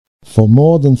For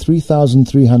more than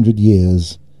 3,300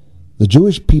 years, the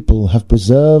Jewish people have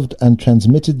preserved and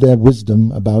transmitted their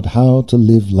wisdom about how to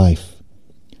live life.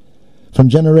 From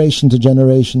generation to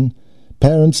generation,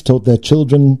 parents taught their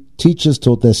children, teachers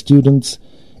taught their students,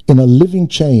 in a living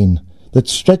chain that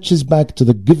stretches back to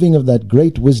the giving of that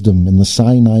great wisdom in the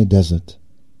Sinai desert.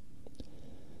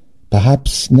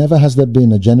 Perhaps never has there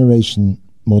been a generation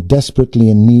more desperately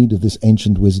in need of this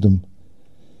ancient wisdom.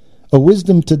 A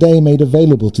wisdom today made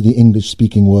available to the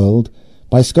English-speaking world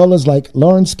by scholars like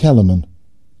Lawrence Kellerman.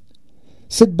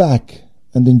 Sit back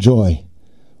and enjoy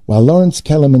while Lawrence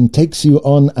Kellerman takes you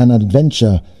on an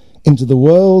adventure into the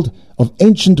world of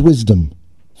ancient wisdom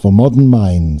for modern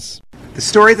minds. The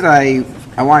story that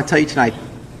I want to tell you tonight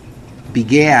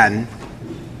began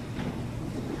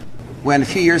when a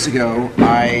few years ago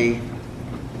I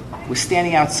was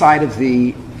standing outside of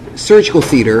the surgical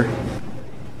theater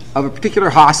of a particular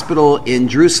hospital in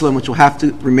Jerusalem, which will have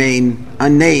to remain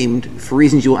unnamed for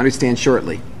reasons you will understand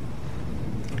shortly.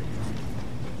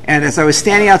 And as I was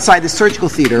standing outside the surgical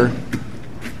theater,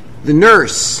 the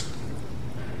nurse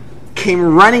came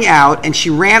running out and she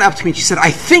ran up to me and she said,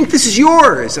 "I think this is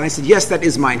yours." And I said, "Yes, that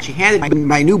is mine." She handed me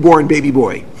my newborn baby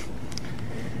boy.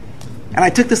 And I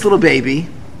took this little baby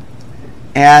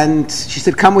and she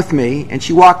said, "Come with me." And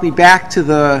she walked me back to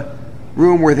the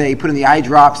room where they put in the eye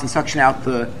drops and suction out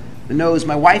the nose.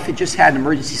 My wife had just had an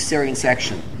emergency cesarean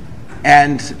section.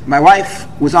 And my wife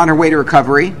was on her way to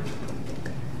recovery.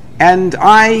 And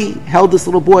I held this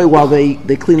little boy while they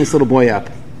cleaned this little boy up.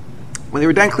 When they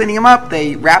were done cleaning him up,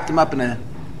 they wrapped him up in a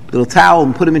little towel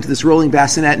and put him into this rolling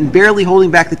bassinet. And barely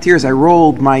holding back the tears, I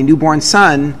rolled my newborn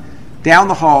son down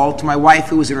the hall to my wife,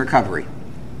 who was in recovery.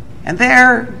 And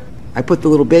there, I put the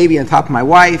little baby on top of my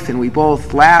wife, and we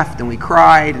both laughed and we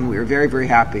cried, and we were very, very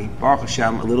happy. Baruch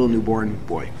Hashem, a little newborn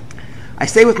boy. I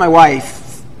stayed with my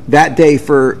wife that day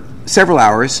for several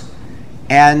hours,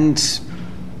 and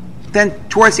then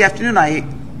towards the afternoon, I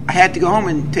had to go home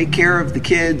and take care of the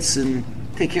kids and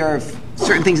take care of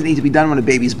certain things that need to be done when a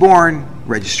baby's born,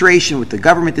 registration with the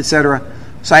government, etc.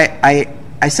 So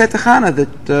I said to Hannah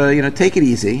that, take it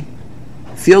easy,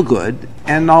 feel good,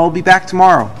 and I'll be back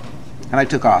tomorrow. And I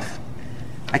took off.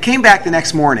 I came back the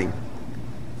next morning,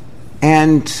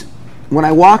 and when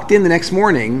I walked in the next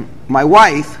morning, my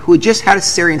wife, who had just had a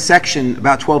cesarean section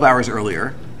about 12 hours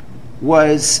earlier,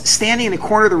 was standing in a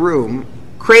corner of the room,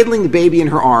 cradling the baby in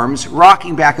her arms,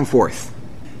 rocking back and forth.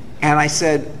 And I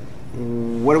said,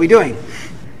 "What are we doing?"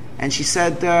 And she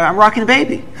said, "I'm rocking the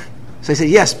baby." So I said,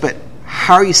 "Yes, but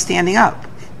how are you standing up?"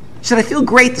 She said, "I feel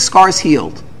great, the scar's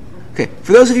healed." Okay,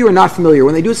 for those of you who are not familiar,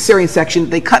 when they do a cesarean section,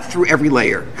 they cut through every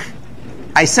layer.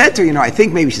 I said to her, "I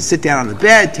think maybe you should sit down on the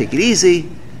bed, take it easy."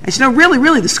 And she said, "No,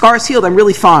 really, the scar's healed, I'm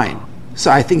really fine."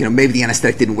 So I think, maybe the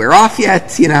anesthetic didn't wear off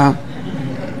yet,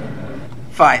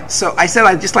 Fine. So I said,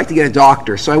 "I'd just like to get a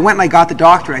doctor." So I went and I got the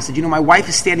doctor, and I said, "My wife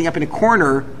is standing up in a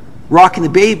corner rocking the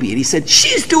baby." And he said,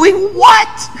 "She's doing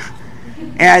what?"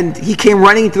 And he came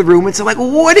running into the room and said,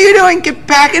 "What are you doing? Get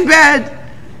back in bed."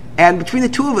 And between the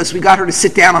two of us, we got her to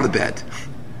sit down on the bed.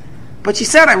 But she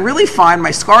said, "I'm really fine.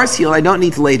 My scar's healed. I don't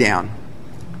need to lay down."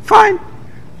 Fine.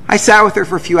 I sat with her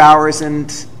for a few hours,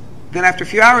 and then after a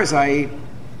few hours, I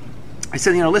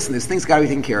said, "Listen, this thing's got to be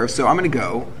taken care of, so I'm going to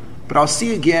go, but I'll see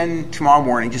you again tomorrow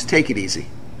morning. Just take it easy."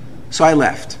 So I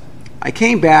left. I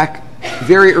came back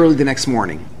very early the next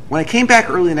morning. When I came back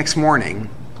early the next morning,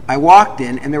 I walked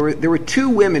in, and there were two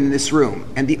women in this room,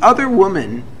 and the other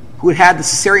woman who had had the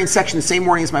cesarean section the same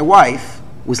morning as my wife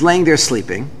was laying there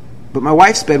sleeping, but my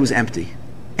wife's bed was empty.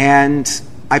 And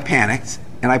I panicked,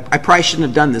 and I probably shouldn't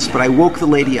have done this, but I woke the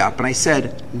lady up, and I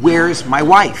said, "Where's my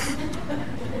wife?"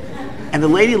 And the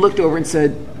lady looked over and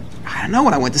said, "I don't know,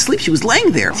 when I went to sleep, she was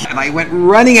laying there." And I went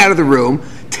running out of the room,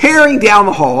 tearing down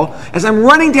the hall. As I'm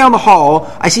running down the hall,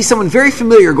 I see someone very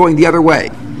familiar going the other way.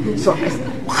 So I said,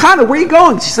 "Hannah, where are you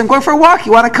going?" She said, "I'm going for a walk.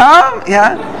 You want to come?"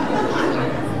 Yeah.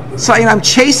 So I'm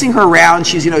chasing her around.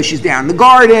 She's down in the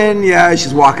garden. Yeah,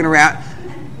 she's walking around.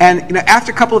 And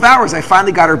after a couple of hours, I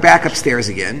finally got her back upstairs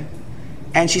again.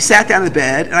 And she sat down in the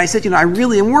bed, and I said, "I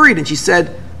really am worried." And she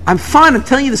said, "I'm fine. I'm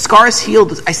telling you, the scar's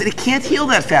healed." I said, "It can't heal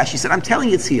that fast." She said, "I'm telling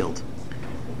you, it's healed."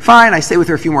 Fine. I stayed with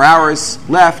her a few more hours,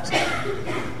 left.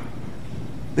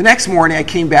 The next morning, I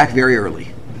came back very early.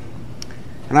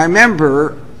 And I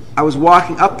remember I was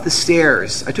walking up the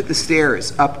stairs. I took the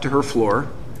stairs up to her floor.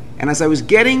 And as I was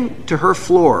getting to her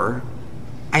floor,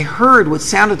 I heard what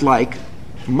sounded like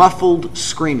muffled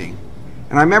screaming.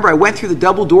 And I remember I went through the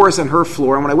double doors on her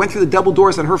floor. And when I went through the double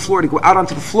doors on her floor to go out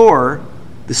onto the floor,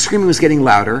 the screaming was getting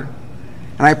louder.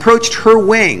 And I approached her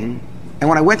wing. And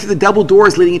when I went through the double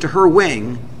doors leading into her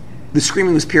wing, the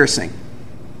screaming was piercing.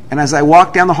 And as I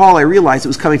walked down the hall, I realized it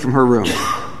was coming from her room.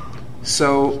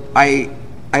 So I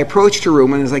approached her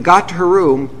room, and as I got to her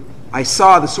room, I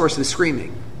saw the source of the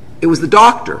screaming. It was the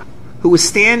doctor who was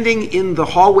standing in the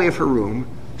hallway of her room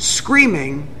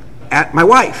screaming at my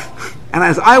wife. And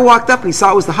as I walked up and he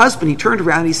saw it was the husband, he turned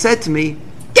around and he said to me,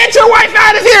 "Get your wife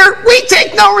out of here! We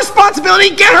take no responsibility!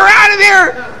 Get her out of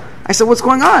here!" I said, "What's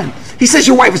going on?" He says,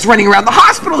 "Your wife is running around the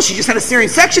hospital. She just had a cesarean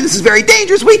section. This is very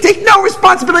dangerous. We take no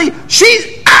responsibility. She's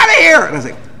out of here!" And I was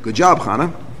like, "Good job,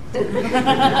 Hannah."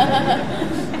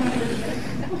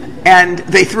 And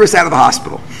they threw us out of the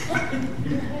hospital.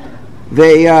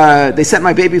 They sent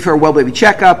my baby for a well baby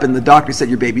checkup, and the doctor said,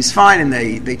 "Your baby's fine," and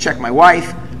they checked my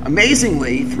wife.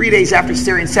 Amazingly, 3 days after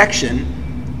cesarean section,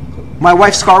 my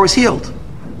wife's scar was healed.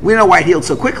 We don't know why it healed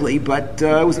so quickly, but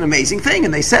it was an amazing thing.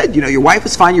 And they said, "Your wife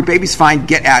is fine, your baby's fine,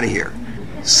 get out of here."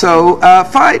 So,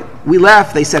 fine. We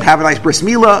left. They said, "Have a nice bris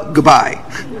milah, goodbye."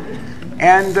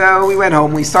 And we went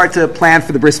home. We started to plan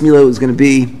for the bris milah. It was going to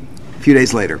be a few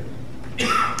days later.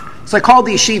 So I called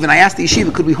the yeshiva, and I asked the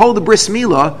yeshiva, could we hold the bris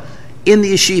milah in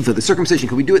the yeshiva, the circumcision?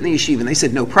 Could we do it in the yeshiva? And they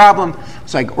said, no problem.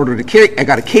 So I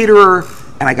got a caterer,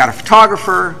 and I got a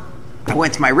photographer. I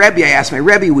went to my Rebbe. I asked my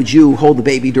Rebbe, would you hold the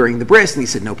baby during the bris? And he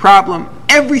said, no problem.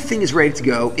 Everything is ready to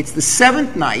go. It's the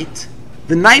 7th night,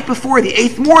 the night before the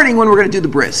 8th morning when we're going to do the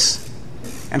bris.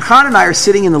 And Chana and I are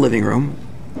sitting in the living room,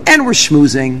 and we're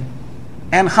schmoozing.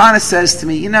 And Chana says to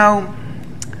me,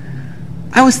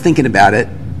 I was thinking about it,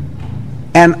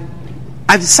 and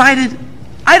I've decided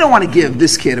I don't want to give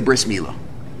this kid a bris milah.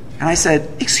 And I said,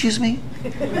 excuse me?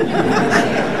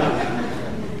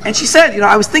 And she said,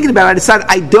 I was thinking about it. I decided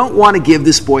I don't want to give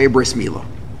this boy a bris milah.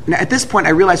 Now, at this point, I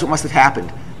realized what must have happened.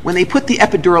 When they put the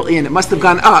epidural in, it must have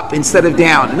gone up instead of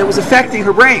down, and it was affecting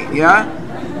her brain, yeah?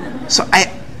 So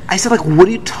I said, what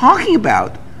are you talking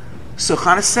about? So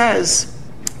Chana says,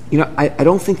 I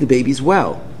don't think the baby's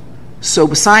well. So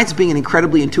besides being an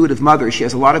incredibly intuitive mother, she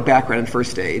has a lot of background in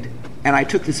first aid, and I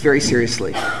took this very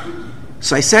seriously.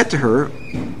 So I said to her,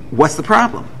 what's the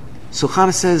problem? So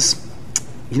Chana says,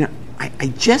 I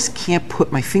just can't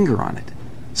put my finger on it.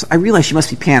 So I realized she must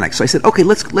be panicked. So I said, okay,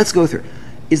 let's go through.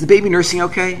 Is the baby nursing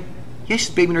okay? Yes,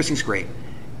 baby nursing's great.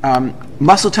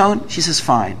 Muscle tone? She says,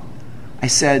 fine. I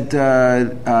said,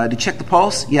 did you check the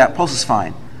pulse? Yeah, pulse is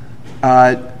fine.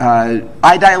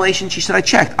 Eye dilation? She said, I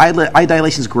checked. Eye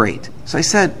dilation's great. So I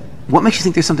said, what makes you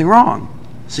think there's something wrong?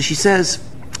 So she says,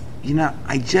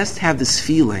 I just have this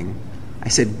feeling. I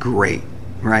said, great,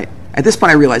 right? At this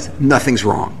point I realized nothing's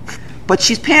wrong. But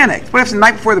she's panicked. What happens the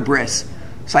night before the bris?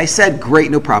 So I said,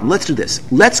 great, no problem. Let's do this.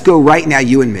 Let's go right now,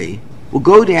 you and me. We'll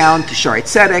go down to Shaare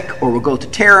Zedek, or we'll go to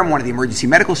Terem, one of the emergency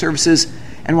medical services,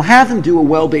 and we'll have them do a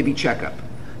well baby checkup.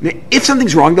 Now, if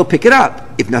something's wrong, they'll pick it up.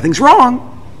 If nothing's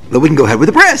wrong, then we can go ahead with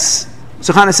the bris.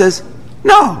 So Chana says,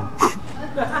 no.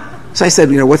 So I said,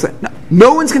 what's that?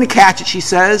 No one's going to catch it, she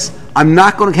says. I'm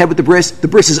not going to go ahead with the bris. The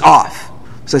bris is off.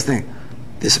 So I was thinking,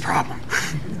 this is a problem.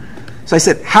 So I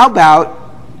said, how about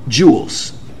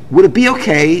Jules? Would it be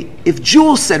okay if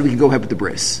Jules said we could go ahead with the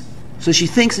bris? So she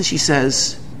thinks and she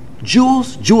says,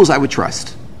 Jules I would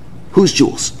trust. Who's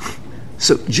Jules?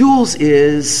 So Jules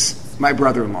is my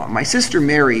brother-in-law. My sister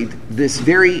married this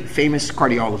very famous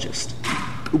cardiologist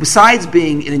who, besides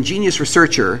being an ingenious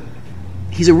researcher,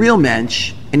 he's a real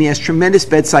mensch and he has tremendous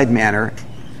bedside manner.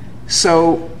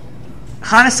 So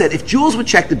Chana said, if Jules would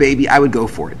check the baby, I would go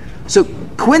for it. So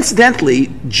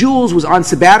coincidentally, Jules was on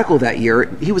sabbatical that year.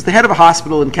 He was the head of a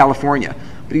hospital in California,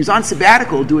 but he was on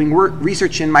sabbatical doing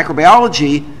research in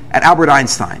microbiology at Albert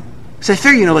Einstein. So I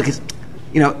figured,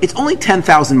 it's only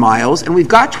 10,000 miles, and we've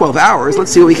got 12 hours.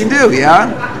 Let's see what we can do,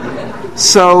 yeah?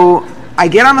 So I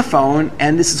get on the phone,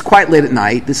 and this is quite late at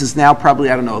night. This is now probably,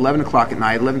 11 o'clock at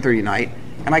night, 11:30 at night.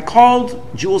 And I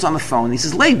called Jules on the phone. And he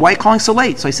says, late, why are you calling so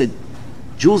late? So I said,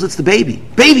 Jules, it's the baby.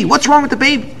 Baby, what's wrong with the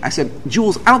baby? I said,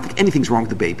 Jules, I don't think anything's wrong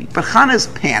with the baby. But Chana's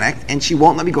panicked, and she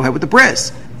won't let me go ahead with the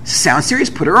bris. Sounds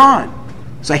serious, put her on.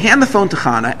 So I hand the phone to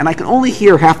Chana, and I can only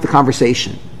hear half the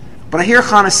conversation. But I hear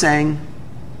Chana saying,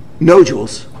 no,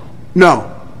 Jules.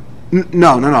 No.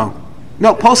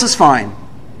 No, pulse is fine.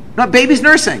 No, baby's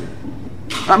nursing.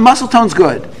 Muscle tone's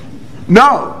good.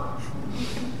 No.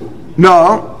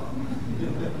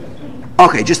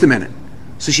 Okay, just a minute.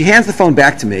 So she hands the phone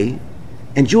back to me,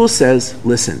 and Jules says,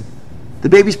 listen, the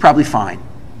baby's probably fine,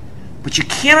 but you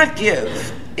cannot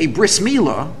give a bris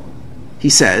milah, he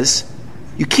says,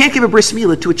 you can't give a bris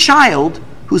milah to a child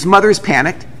whose mother is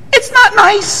panicked. It's not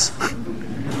nice.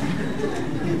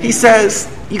 He says,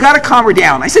 you got to calm her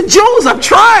down. I said, Jules, I'm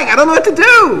trying. I don't know what to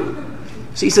do.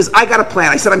 So he says, I got a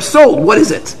plan. I said, I'm sold. What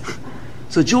is it?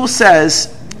 So Jules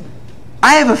says,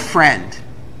 I have a friend.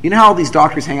 you know how all these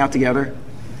doctors hang out together?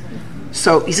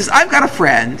 So he says, I've got a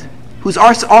friend who's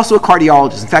also a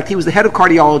cardiologist. In fact, he was the head of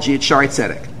cardiology at Shaare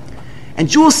Zedek. And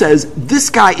Jules says, this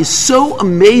guy is so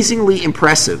amazingly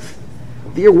impressive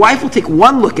that your wife will take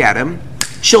one look at him,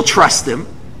 she'll trust him,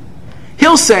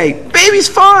 he'll say, baby's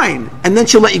fine, and then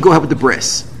she'll let you go ahead with the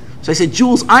bris. So I said,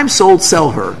 Jules, I'm sold,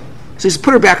 sell her. So he says,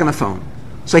 put her back on the phone.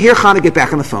 So I hear Chana get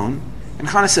back on the phone, and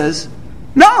Chana says,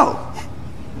 no,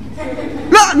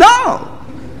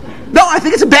 I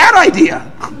think it's a bad idea.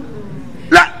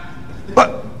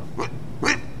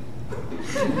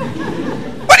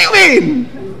 What do you mean?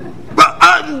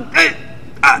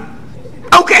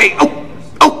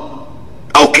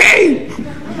 Okay.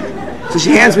 So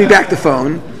she hands me back the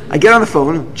phone. I get on the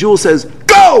phone. Jules says,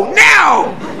 go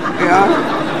now!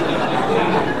 Yeah.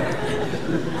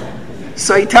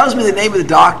 So he tells me the name of the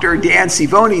doctor, Dan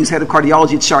Sivoni, who's head of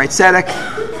cardiology at Shaare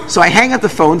Zedek. So I hang up the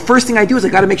phone. First thing I do is I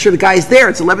got to make sure the guy's there.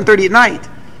 It's 11:30 at night.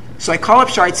 So I call up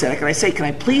Shaare Zedek and I say, can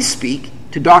I please speak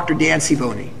to Dr. Dan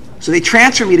Sivoni? So they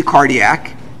transfer me to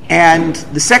cardiac, and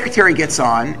the secretary gets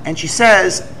on, and she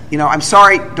says, I'm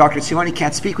sorry, Dr. Sivoni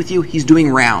can't speak with you. He's doing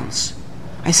rounds.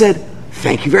 I said,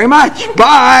 thank you very much.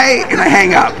 Bye. And I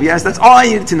hang up. Yes, that's all I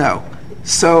needed to know.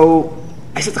 So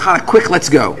I said to Chana, quick, let's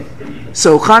go.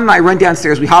 So Chana and I run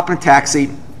downstairs. We hop in a taxi.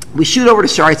 We shoot over to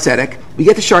Shaare Zedek. We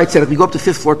get to Shaare Zedek. We go up to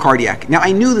 5th floor cardiac. Now,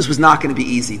 I knew this was not going to be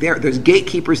easy. There's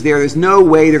gatekeepers there. There's no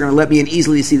way they're going to let me in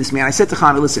easily to see this man. I said to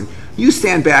Chana, listen, you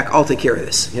stand back. I'll take care of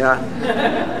this. Yeah.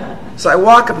 So I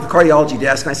walk up to the cardiology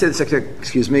desk, and I say to the secretary,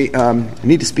 excuse me, I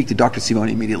need to speak to Dr.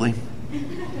 Sivoni immediately.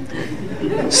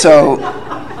 So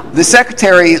the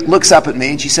secretary looks up at me,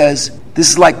 and she says, this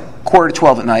is like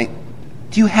 11:45 at night.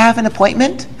 Do you have an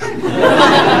appointment?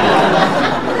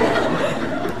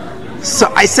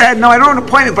 So I said, no, I don't have an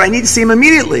appointment, but I need to see him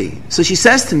immediately. So she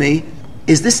says to me,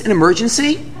 is this an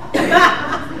emergency?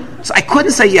 So I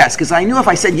couldn't say yes, because I knew if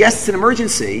I said yes, it's an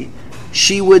emergency,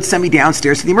 she would send me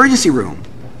downstairs to the emergency room.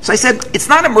 So I said, it's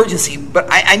not an emergency, but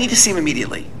I need to see him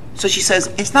immediately. So she says,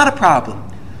 it's not a problem.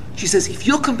 She says, if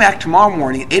you'll come back tomorrow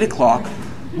morning at 8 o'clock,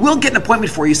 we'll get an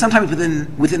appointment for you sometime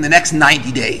within the next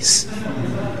 90 days.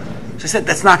 So I said,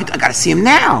 that's not good. I got to see him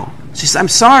now. She says, I'm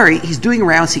sorry, he's doing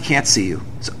rounds, he can't see you.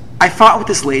 So I fought with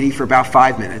this lady for about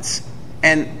 5 minutes,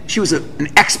 and she was an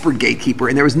expert gatekeeper,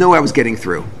 and there was no way I was getting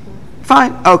through.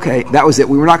 Fine, okay, that was it.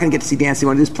 We were not going to get to see Dan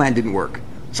Sivoni. This plan didn't work.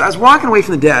 So I was walking away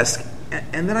from the desk,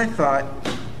 and then I thought,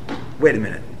 wait a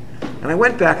minute. And I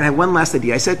went back and I had one last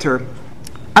idea. I said to her,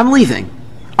 I'm leaving.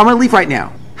 I'm going to leave right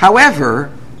now.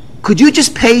 However, could you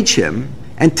just page him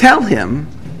and tell him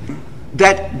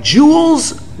that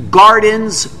Jules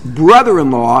Garden's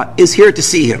brother-in-law is here to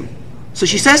see him? So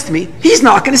she says to me, he's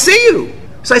not going to see you.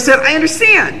 So I said, I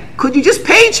understand. Could you just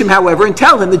page him, however, and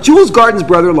tell him that Jules Garden's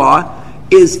brother-in-law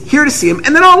is here to see him,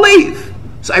 and then I'll leave.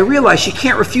 So I realized she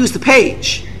can't refuse the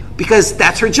page, because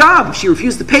that's her job. If she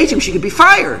refused to page him, she could be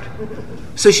fired.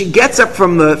 So she gets up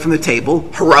from the table,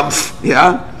 harumph,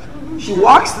 yeah. She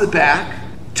walks to the back.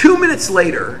 2 minutes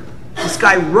later, this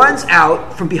guy runs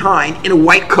out from behind in a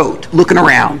white coat, looking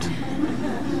around.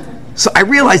 So I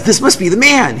realized this must be the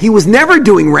man. He was never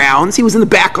doing rounds. He was in the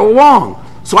back all along.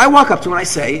 So I walk up to him and I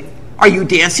say, are you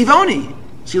Dan Sivoni?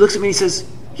 So he looks at me and he says,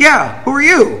 yeah, who are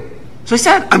you? So I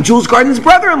said, I'm Jules Garden's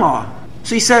brother-in-law.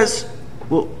 So he says,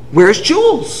 well, where's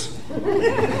Jules?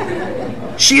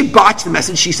 She had botched the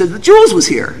message. She said that Jules was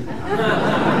here.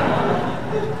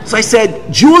 So I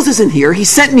said, Jules isn't here. He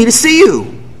sent me to see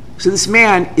you. So this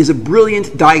man is a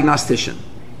brilliant diagnostician.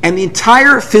 And the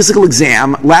entire physical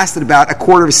exam lasted about a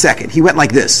quarter of a second. He went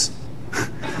like this.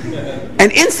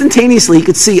 And instantaneously he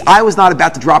could see I was not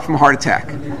about to drop from a heart attack.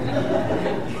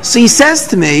 So he says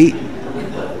to me,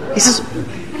 he says,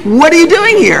 what are you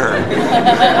doing here?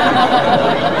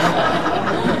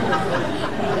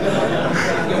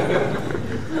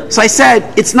 So I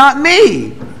said, it's not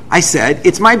me. I said,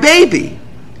 it's my baby.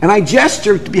 And I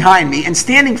gestured behind me, and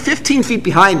standing 15 feet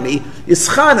behind me is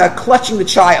Chana clutching the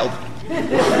child.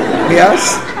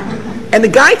 Yes? And the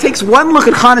guy takes one look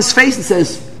at Chana's face and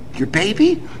says, your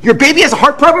baby? Your baby has a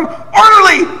heart problem?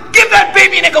 Orderly! Give that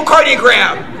baby an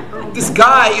echocardiogram! This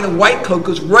guy in a white coat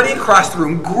goes running across the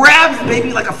room, grabs the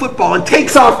baby like a football, and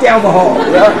takes off down the hall.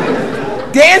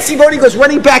 Yeah? Dan Sivoni goes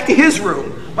running back to his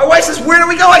room. My wife says, where do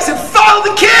we go? I said, follow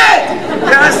the kid!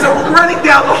 Yeah, so we're running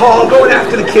down the hall, going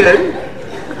after the kid.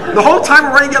 The whole time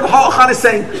we're running down the hall, Chana's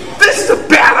saying, this is a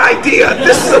bad idea!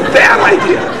 This is a bad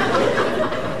idea!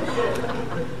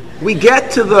 We get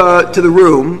to the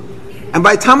room, and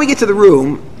by the time we get to the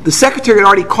room, the secretary had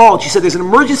already called. She said, there's an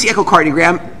emergency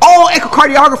echocardiogram. All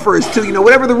echocardiographers to,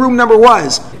 whatever the room number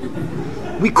was.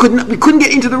 we couldn't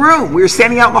get into the room. We were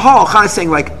standing out in the hall. Chana's saying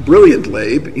like, brilliant,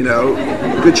 Labe,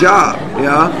 good job,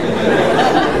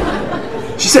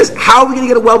 She says, how are we going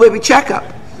to get a well baby checkup?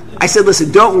 I said,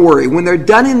 listen, don't worry. When they're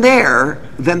done in there,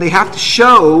 then they have to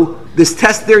show this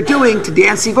test they're doing to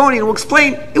Dan Sivoni, and we'll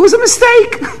explain it was a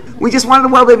mistake. We just wanted a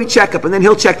well baby checkup, and then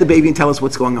he'll check the baby and tell us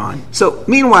what's going on. So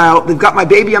meanwhile, they've got my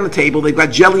baby on the table. They've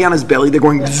got jelly on his belly. They're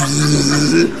going,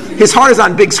 his heart is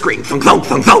on big screen. Thunk, thunk,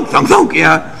 thunk, thunk, thunk, thunk,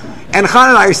 And Chana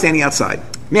and I are standing outside.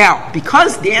 Now,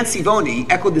 because Dan Sivoni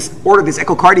ordered this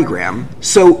echocardiogram,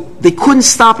 so they couldn't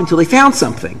stop until they found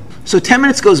something. So 10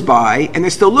 minutes goes by, and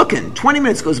they're still looking. 20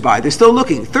 minutes goes by, they're still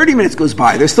looking. 30 minutes goes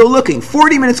by, they're still looking.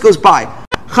 40 minutes goes by.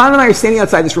 Chana and I are standing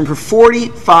outside this room for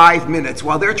 45 minutes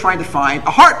while they're trying to find a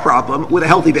heart problem with a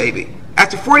healthy baby.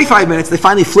 After 45 minutes, they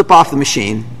finally flip off the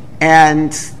machine,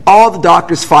 and all the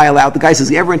doctors file out. The guy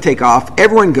says, everyone take off.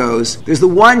 Everyone goes. There's the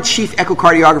one chief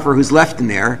echocardiographer who's left in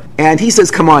there, and he says,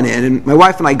 come on in. And my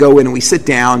wife and I go in, and we sit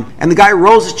down, and the guy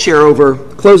rolls his chair over,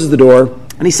 closes the door,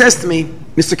 and he says to me,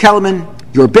 Mr. Kellerman,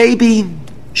 your baby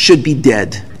should be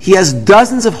dead. He has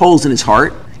dozens of holes in his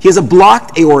heart. He has a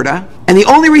blocked aorta. And the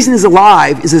only reason he's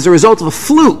alive is as a result of a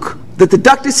fluke that the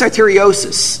ductus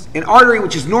arteriosus, an artery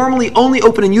which is normally only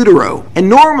open in utero, and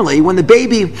normally when the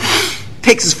baby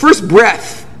takes his first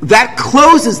breath, that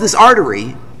closes this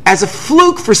artery. As a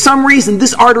fluke, for some reason,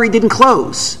 this artery didn't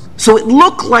close. So it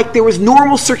looked like there was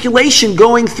normal circulation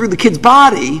going through the kid's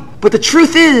body, but the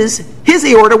truth is, his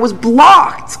aorta was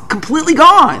blocked, completely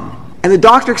gone. And the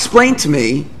doctor explained to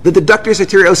me that the ductus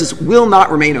arteriosus will not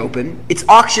remain open. It's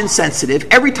oxygen sensitive.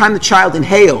 Every time the child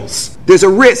inhales, there's a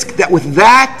risk that with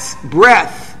that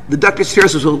breath, the ductus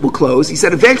arteriosus will close. He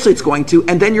said eventually it's going to,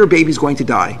 and then your baby's going to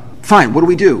die. Fine, what do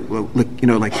we do? Well,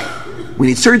 we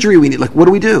need surgery, what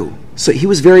do we do? So he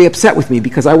was very upset with me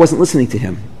because I wasn't listening to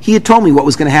him. He had told me what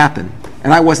was going to happen,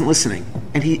 and I wasn't listening.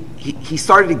 And he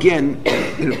started again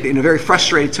in a very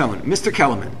frustrated tone. Mr.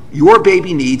 Kellerman, your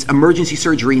baby needs emergency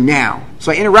surgery now.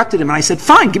 So I interrupted him and I said,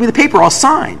 fine, give me the paper, I'll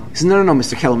sign. He said, no,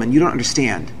 Mr. Kellerman, you don't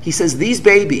understand. He says, these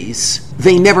babies,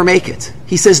 they never make it.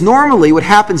 He says, normally what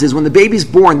happens is when the baby's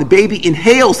born, the baby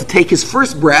inhales to take his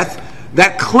first breath,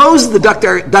 that closes the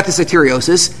ductus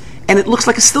arteriosus, and it looks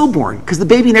like a stillborn because the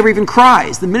baby never even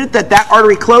cries. The minute that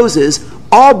artery closes,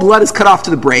 all blood is cut off to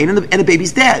the brain and the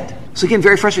baby's dead. So again,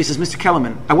 very frustrated, he says, Mr.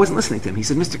 Kellerman, I wasn't listening to him. He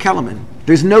said, Mr. Kellerman,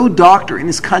 there's no doctor in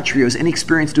this country who has any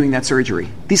experience doing that surgery.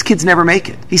 These kids never make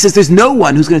it. He says, there's no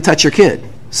one who's going to touch your kid.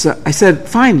 So I said,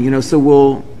 fine, so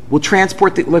we'll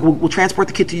transport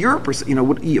the kid to Europe or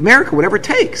America, whatever it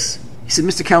takes. He said,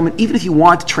 Mr. Kellerman, even if you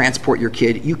want to transport your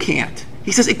kid, you can't.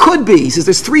 He says, it could be. He says,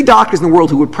 there's 3 doctors in the world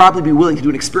who would probably be willing to do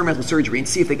an experimental surgery and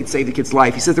see if they could save the kid's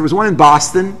life. He says, there was one in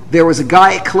Boston. There was a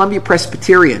guy at Columbia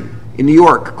Presbyterian in New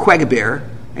York, Quagabare.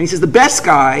 And he says, the best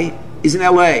guy is in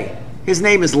L.A. His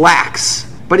name is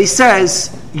Lax. But he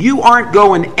says, you aren't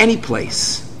going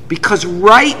anyplace because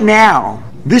right now,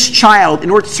 this child, in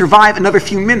order to survive another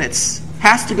few minutes,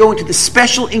 has to go into the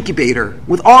special incubator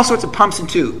with all sorts of pumps and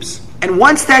tubes. And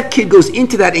once that kid goes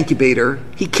into that incubator,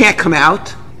 he can't come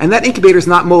out. And that incubator is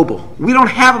not mobile. We don't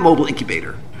have a mobile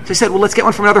incubator. So I said, well, let's get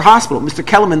one from another hospital. Mr.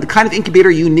 Kellerman, the kind of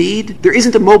incubator you need, there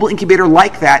isn't a mobile incubator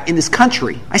like that in this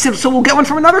country. I said, so we'll get one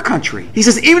from another country. He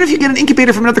says, even if you get an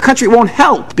incubator from another country, it won't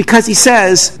help because he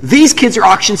says, these kids are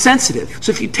oxygen sensitive.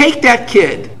 So if you take that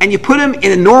kid and you put him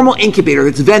in a normal incubator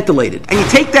that's ventilated, and you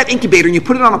take that incubator and you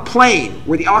put it on a plane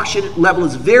where the oxygen level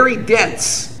is very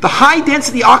dense, the high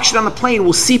density oxygen on the plane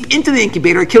will seep into the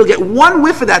incubator, he'll get one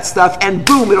whiff of that stuff, and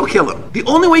boom, it'll kill him. The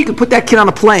only way you could put that kid on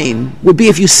a plane would be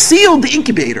if you sealed the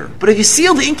incubator. But if you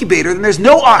seal the incubator, then there's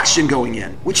no oxygen going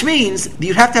in, which means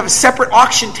you'd have to have a separate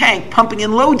oxygen tank pumping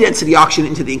in low density oxygen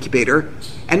into the incubator.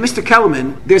 And Mr.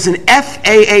 Kellerman, there's an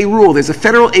FAA rule, there's a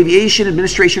Federal Aviation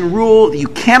Administration rule that you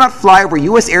cannot fly over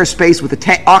U.S. airspace with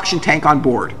an oxygen tank on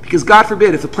board. Because God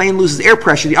forbid, if the plane loses air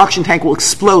pressure, the oxygen tank will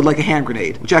explode like a hand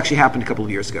grenade, which actually happened a couple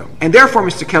of years ago. And therefore,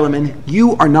 Mr. Kellerman,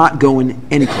 you are not going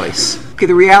anyplace. Okay,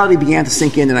 the reality began to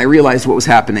sink in and I realized what was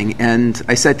happening. And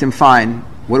I said to him, fine,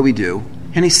 what do we do?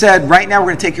 And he said, right now we're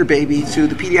going to take your baby to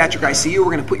the pediatric ICU. We're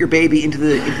going to put your baby into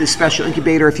the special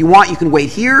incubator. If you want, you can wait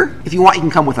here. If you want, you can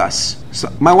come with us.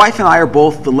 So my wife and I are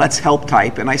both the let's help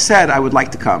type, and I said I would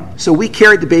like to come. So we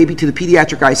carried the baby to the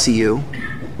pediatric ICU.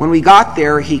 When we got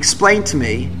there, he explained to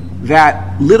me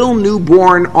that little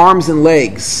newborn arms and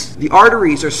legs. The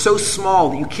arteries are so small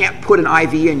that you can't put an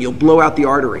IV in, you'll blow out the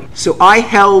artery. So I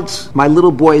held my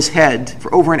little boy's head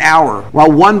for over an hour,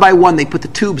 while one by one they put the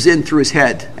tubes in through his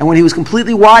head. And when he was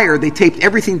completely wired, they taped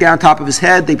everything down top of his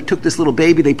head. They took this little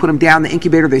baby, they put him down the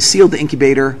incubator, they sealed the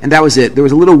incubator, and that was it. There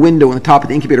was a little window on the top of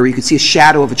the incubator where you could see a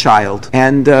shadow of a child,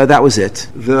 and that was it.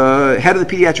 The head of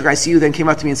the pediatric ICU then came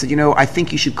up to me and said, I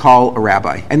think you should call a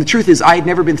rabbi. And the truth is, I had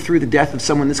never been through the death of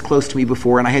someone this close to me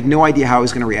before, and I had no idea how I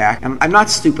was going to react. And I'm not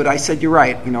stupid. I said, you're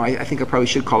right. I think I probably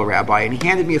should call a rabbi. And he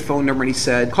handed me a phone number, and he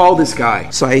said, call this guy.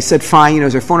 So I said, fine.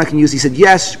 Is there a phone I can use? He said,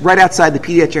 yes, right outside the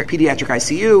pediatric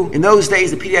ICU. In those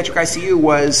days, the pediatric ICU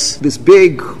was this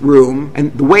big room,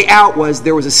 and the way out was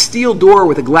there was a steel door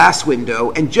with a glass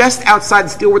window, and just outside the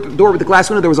steel door with the glass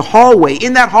window, there was a hallway.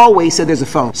 In that hallway, he said, there's a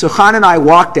phone. So Khan and I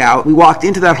walked out. We walked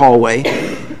into that hallway.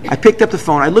 I picked up the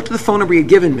phone. I looked at the phone number he had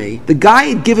given me. The guy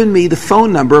had given me the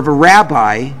phone number of a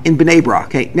rabbi in Bnei Brak.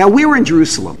 Okay, now we were in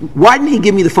Jerusalem. Why didn't he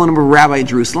give me the phone number of a rabbi in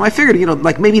Jerusalem? I figured,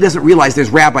 maybe he doesn't realize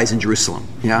there's rabbis in Jerusalem.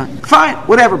 Yeah, fine,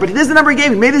 whatever. But it is the number he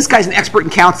gave me. Maybe this guy's an expert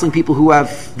in counseling people who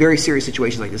have very serious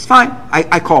situations like this. Fine,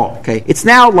 I call. Okay, it's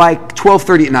now like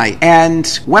 12:30 at night, and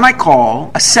when I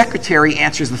call, a secretary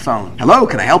answers the phone. Hello,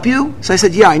 can I help you? So I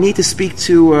said, yeah, I need to speak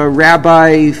to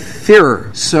Rabbi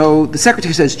Führer. So the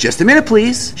secretary says, just a minute,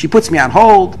 please. She puts me on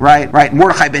hold, right?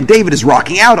 Mordechai Ben David is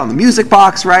rocking out on the music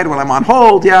box, right? When I'm on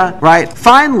hold, yeah, right?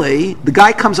 Finally, the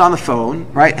guy comes on the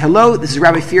phone, right? Hello, this is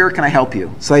Rabbi Führer, can I help you?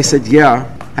 So I said,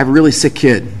 yeah, I have a really sick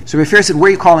kid. So Rabbi Führer said, where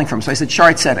are you calling from? So I said,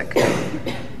 Shaare Zedek.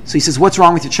 So he says, what's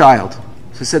wrong with your child?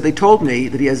 So I said, they told me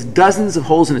that he has dozens of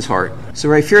holes in his heart. So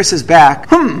Rabbi Führer says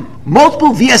back,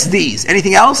 multiple VSDs.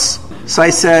 Anything else? So I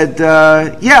said,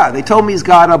 yeah, they told me he's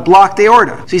got a blocked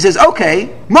aorta. So he says,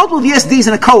 okay, multiple VSDs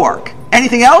and a coarc.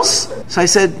 Anything else? So I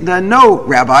said, no,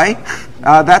 Rabbi,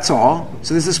 that's all.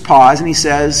 So there's this pause, and he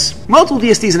says, multiple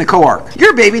VSDs and a coarc.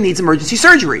 Your baby needs emergency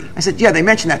surgery. I said, yeah, they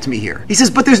mentioned that to me here. He says,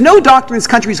 but there's no doctor in this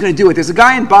country who's going to do it. There's a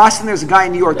guy in Boston, there's a guy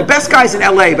in New York. The best guy's in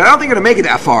LA, but I don't think they're going to make it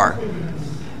that far.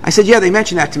 I said, yeah, they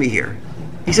mentioned that to me here.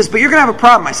 He says, but you're going to have a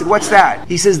problem. I said, what's that?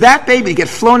 He says, that baby to get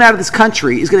flown out of this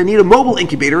country is going to need a mobile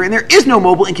incubator, and there is no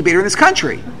mobile incubator in this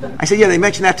country. I said, yeah, they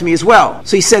mentioned that to me as well.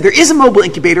 So he said, there is a mobile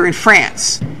incubator in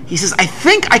France. He says, I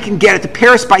think I can get it to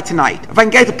Paris by tonight. If I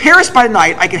can get it to Paris by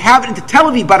tonight, I can have it into Tel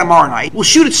Aviv by tomorrow night. We'll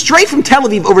shoot it straight from Tel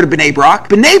Aviv over to Bnei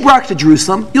Brak to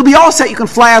Jerusalem. You'll be all set. You can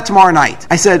fly out tomorrow night.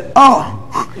 I said, oh.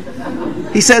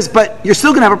 He says, but you're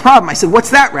still going to have a problem. I said,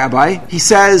 what's that, Rabbi? He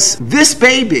says, this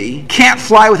baby can't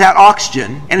fly without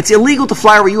oxygen, and it's illegal to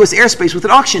fly over U.S. airspace with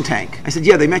an oxygen tank. I said,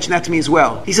 yeah, they mentioned that to me as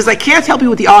well. He says, I can't help you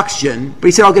with the oxygen, but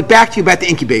he said, I'll get back to you about the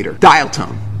incubator. Dial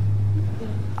tone.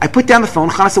 I put down the phone.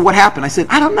 Chana said, what happened? I said,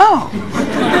 I don't know.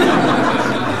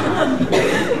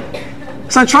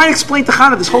 So I'm trying to explain to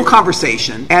Chana this whole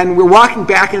conversation, and we're walking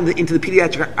back into the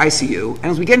pediatric ICU, and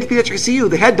as we get into the pediatric ICU,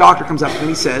 the head doctor comes up to me and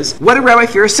he says, what did Rabbi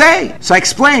Führer say? So I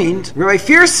explained, Rabbi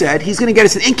Führer said he's going to get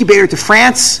us an incubator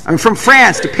from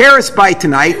France to Paris by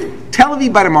tonight, Tel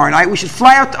Aviv by tomorrow night. We should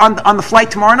fly out on the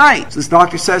flight tomorrow night. So this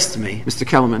doctor says to me, Mr.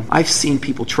 Kellerman, I've seen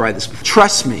people try this before.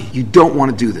 Trust me, you don't want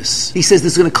to do this. He says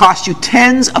this is going to cost you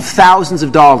tens of thousands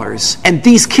of dollars, and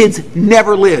these kids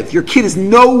never live. Your kid is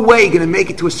no way going to make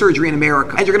it to a surgery in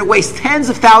America, and you're going to waste tens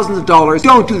of thousands of dollars.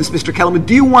 Don't do this, Mr. Kellerman.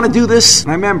 Do you want to do this?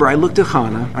 And I remember I looked at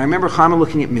Chana, and I remember Chana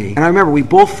looking at me, and I remember we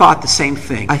both thought the same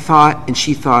thing. I thought, and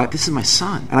she thought, this is my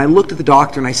son. And I looked at the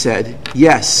doctor and I said,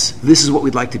 yes, this is what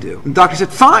we'd like to do. And the doctor said,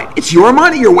 fine, it's your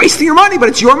money. You're wasting your money, but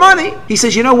it's your money. He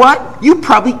says, you know what? You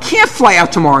probably can't fly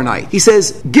out tomorrow night. He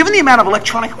says, given the amount of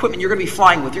electronic equipment you're going to be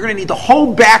flying with, you're going to need the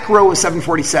whole back row of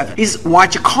 747. He says, why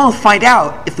don't you call and find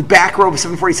out if the back row of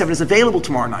 747 is available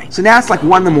tomorrow night? So now it's like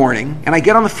 1 a.m, and I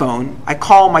get on the phone. I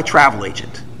call my travel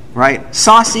agent, right?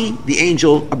 Sasi, the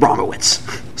angel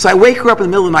Abramowitz. So I wake her up in the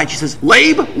middle of the night. She says,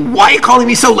 Labe, why are you calling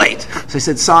me so late? So I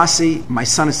said, Sasi, my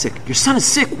son is sick. Your son is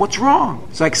sick? What's wrong?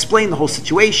 So I explained the whole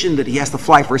situation, that he has to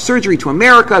fly for a surgery to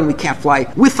America, and we can't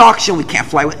fly with oxygen. We can't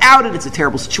fly without it. It's a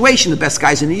terrible situation. The best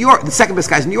guy's in New York. The second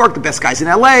best guy's in New York. The best guy's in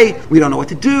LA. We don't know what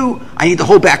to do. I need the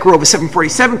whole back row of a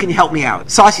 747. Can you help me out?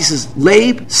 Sasi says,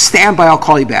 Labe, stand by. I'll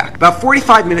call you back. About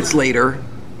 45 minutes later,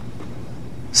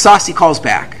 Sasi calls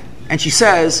back, and she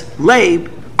says, Labe,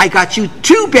 I got you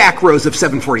 2 back rows of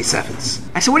 747s.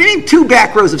 I said, what do you mean 2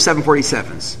 back rows of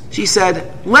 747s? She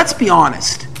said, let's be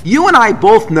honest. You and I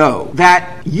both know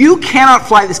that you cannot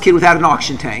fly this kid without an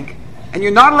oxygen tank, and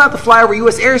you're not allowed to fly over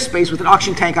U.S. airspace with an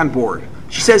oxygen tank on board.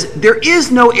 She says, there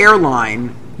is no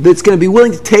airline that's going to be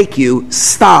willing to take you,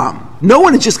 Stam. No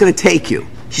one is just going to take you.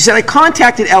 She said, I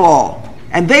contacted El Al,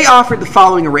 and they offered the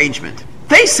following arrangement.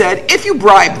 They said, if you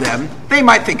bribe them, they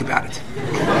might think about it.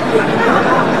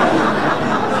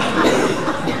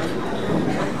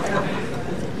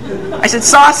 I said,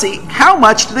 Saucy, how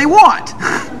much do they want?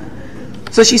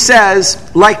 So she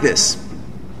says, like this.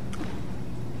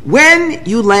 When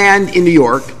you land in New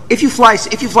York, if you fly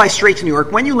straight to New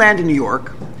York, when you land in New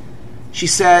York, she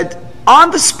said,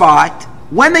 on the spot,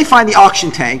 when they find the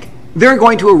auction tank, they're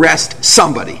going to arrest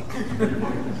somebody.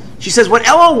 She says, what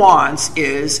Ella wants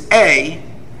is, A,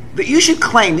 that you should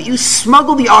claim that you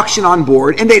smuggled the auction on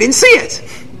board and they didn't see it.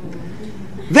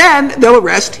 Then they'll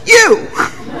arrest you.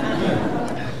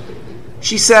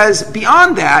 She says,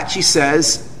 beyond that, she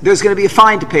says, there's going to be a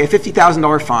fine to pay, a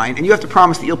 $50,000 fine, and you have to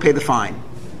promise that you'll pay the fine.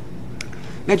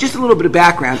 Now, just a little bit of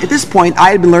background. At this point,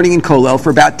 I had been learning in Kollel for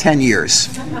about 10 years.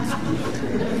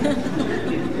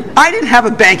 I didn't have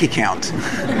a bank account.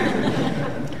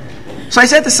 So I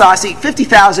said to Saucy,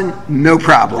 $50,000, no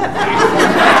problem.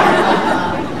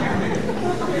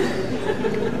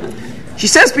 She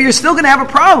says, but you're still going to have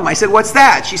a problem. I said, what's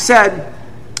that? She said,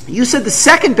 you said the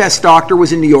second best doctor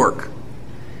was in New York,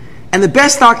 and the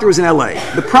best doctor was in LA.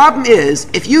 The problem is,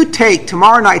 if you take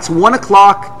tomorrow night's 1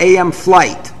 o'clock a.m.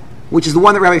 flight, which is the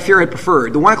one that Rabbi Fear had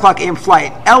preferred, the 1 o'clock a.m.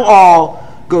 flight, El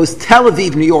Al goes Tel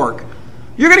Aviv, New York,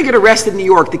 you're going to get arrested in New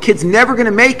York. The kid's never going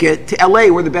to make it to LA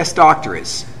where the best doctor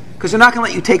is, because they're not going to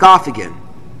let you take off again.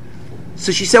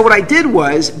 So she said, what I did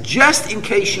was, just in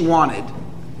case you wanted,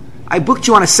 I booked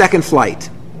you on a second flight.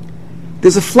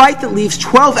 There's a flight that leaves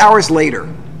 12 hours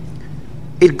later.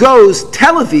 It goes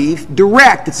Tel Aviv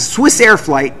direct, it's a Swiss Air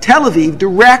flight, Tel Aviv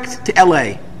direct to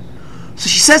LA. So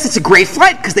she says it's a great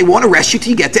flight because they won't arrest you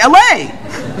till you get to LA.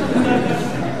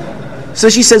 So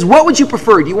she says, what would you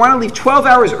prefer? Do you want to leave 12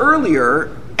 hours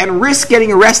earlier and risk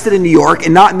getting arrested in New York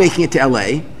and not making it to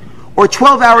LA? Or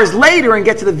 12 hours later and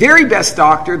get to the very best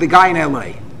doctor, the guy in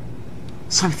LA?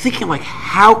 So I'm thinking, like,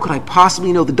 how could I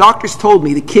possibly know? The doctors told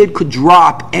me the kid could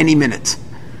drop any minute.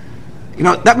 You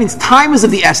know, that means time is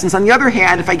of the essence. On the other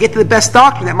hand, if I get to the best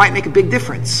doctor, that might make a big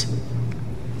difference.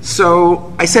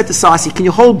 So I said to Saucy, can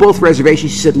you hold both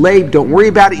reservations? She said, Leib, don't worry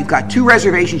about it. You've got 2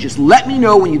 reservations. Just let me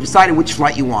know when you've decided which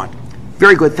flight you want.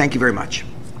 Very good. Thank you very much.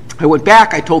 I went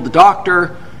back. I told the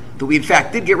doctor that we, in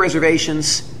fact, did get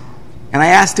reservations. And I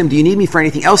asked him, do you need me for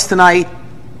anything else tonight?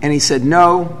 And he said,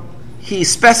 no. He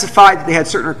specified that they had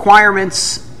certain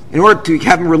requirements. In order to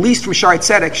have him released from Shaare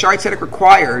Zedek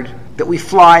required that we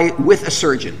fly with a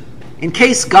surgeon. In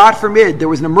case, God forbid, there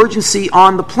was an emergency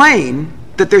on the plane,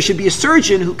 that there should be a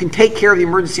surgeon who can take care of the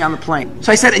emergency on the plane.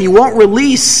 So I said, and you won't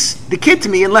release the kid to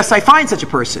me unless I find such a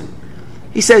person.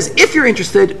 He says, if you're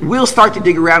interested, we'll start to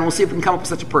dig around. We'll see if we can come up with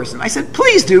such a person. I said,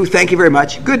 please do. Thank you very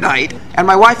much. Good night. And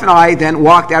my wife and I then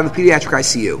walked out of the pediatric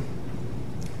ICU.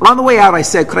 On the way out, I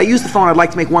said, could I use the phone? I'd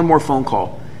like to make one more phone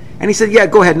call. And he said, yeah,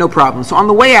 go ahead, no problem. So on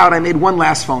the way out, I made one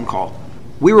last phone call.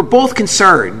 We were both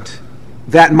concerned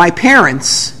that my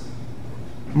parents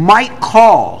might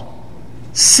call,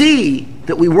 see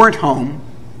that we weren't home,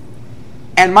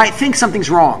 and might think something's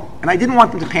wrong. And I didn't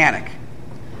want them to panic.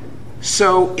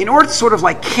 So in order to sort of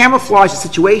like camouflage the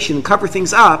situation and cover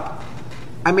things up,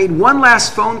 I made one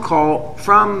last phone call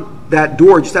from that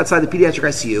door just outside the pediatric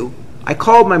ICU. I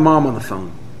called my mom on the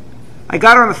phone. I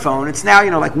got her on the phone. It's now,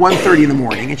 like 1:30 in the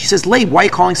morning. And she says, Leib, why are you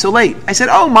calling so late? I said,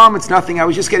 oh, Mom, it's nothing. I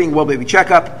was just getting a well-baby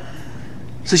checkup.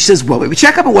 So she says, well-baby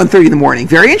checkup at 1:30 in the morning.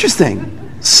 Very interesting.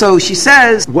 So she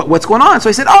says, what's going on? So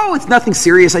I said, oh, it's nothing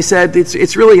serious. I said,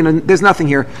 it's really, there's nothing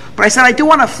here. But I said, I do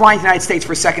want to fly to the United States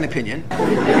for a second opinion.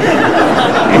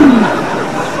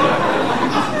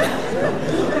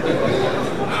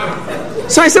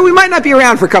 So I said, we might not be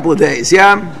around for a couple of days,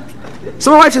 yeah?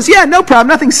 So my wife says, yeah, no problem,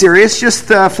 nothing serious, just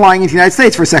flying into the United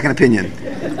States for a second opinion.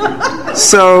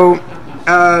 So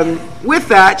with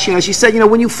that, she said,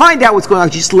 when you find out what's going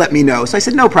on, just let me know. So I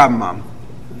said, no problem, Mom.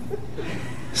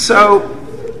 So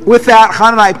with that,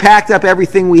 Han and I packed up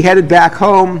everything. We headed back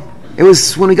home. It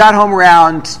was when we got home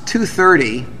around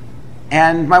 2:30,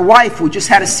 and my wife, who just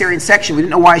had a cesarean section, we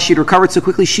didn't know why she'd recovered so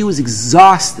quickly. She was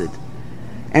exhausted.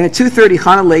 And at 2:30,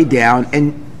 Hannah laid down,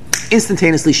 and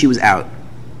instantaneously she was out.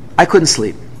 I couldn't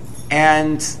sleep.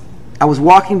 And I was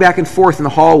walking back and forth in the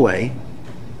hallway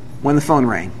when the phone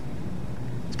rang.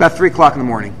 It's about 3 o'clock in the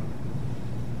morning.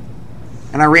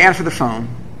 And I ran for the phone,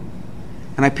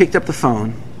 and I picked up the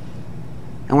phone,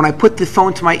 and when I put the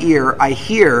phone to my ear, I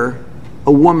hear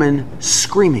a woman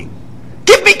screaming,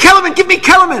 "Give me Kellerman! Give me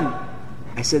Kellerman!"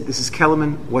 I said, "This is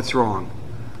Kellerman. What's wrong?"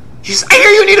 She says, "I hear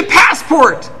you need a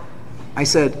passport." I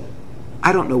said,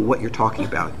 "I don't know what you're talking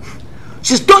about."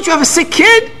 She says, "Don't you have a sick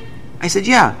kid?" I said,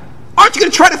 "Yeah." "Aren't you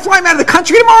going to try to fly him out of the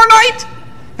country tomorrow night?"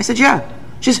 I said, "Yeah."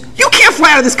 She says, "You can't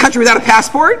fly out of this country without a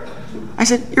passport." I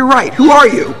said, "You're right. Who are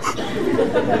you?"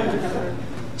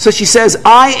 So she says,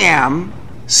 "I am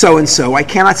so-and-so." I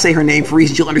cannot say her name for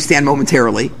reasons you'll understand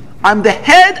momentarily. I'm the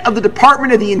head of the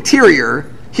Department of the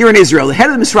Interior here in Israel, the head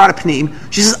of the Misrat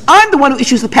HaPnim. She says, I'm the one who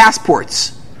issues the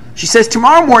passports. She says,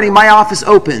 tomorrow morning my office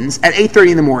opens at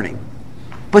 8:30 in the morning.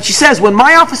 But she says, when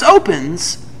my office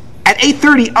opens at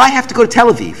 8:30, I have to go to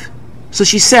Tel Aviv. So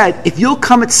she said, if you'll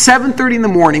come at 7:30 in the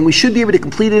morning, we should be able to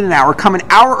complete it in an hour. Come an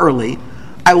hour early.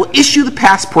 I will issue the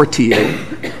passport to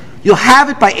you. You'll have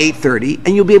it by 8:30,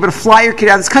 and you'll be able to fly your kid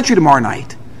out of this country tomorrow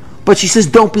night. But she says,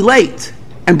 don't be late.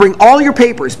 And bring all your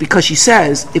papers, because she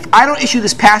says, if I don't issue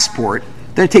this passport,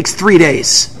 then it takes 3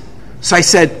 days. So I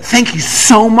said, thank you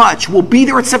so much. We'll be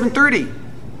there at 7:30.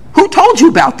 Who told you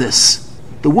about this?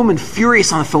 The woman,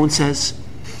 furious on the phone, says,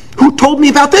 who told me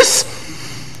about this?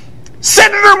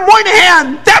 Senator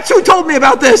Moynihan! That's who told me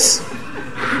about this!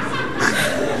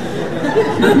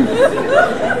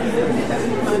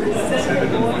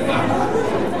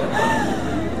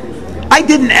 I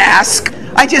didn't ask.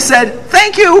 I just said,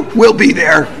 thank you, we'll be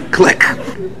there. Click.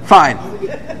 Fine.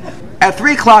 At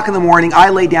 3 o'clock in the morning, I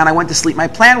lay down, I went to sleep. My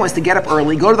plan was to get up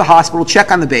early, go to the hospital, check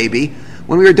on the baby.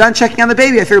 When we were done checking on the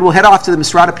baby, I figured we'll head off to the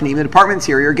Misrat HaPnim, the Department of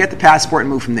Interior, get the passport, and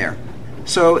move from there.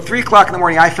 So at 3 o'clock in the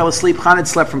morning, I fell asleep. Hannah had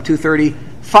slept from 2:30.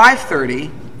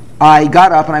 5:30, I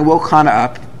got up and I woke Hannah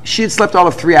up. She had slept all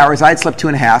of 3 hours. I had slept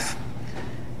 2.5.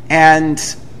 And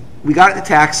we got in the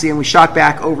taxi and we shot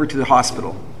back over to the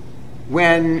hospital.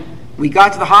 When we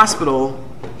got to the hospital,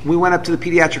 we went up to the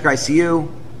pediatric ICU.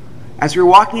 As we were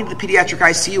walking into the pediatric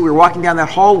ICU, we were walking down that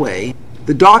hallway.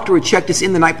 The doctor who had checked us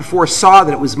in the night before saw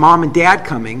that it was Mom and Dad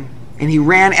coming, and he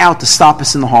ran out to stop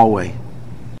us in the hallway.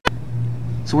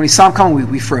 So when he saw him coming,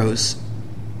 we froze.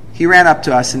 He ran up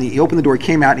to us and he opened the door, he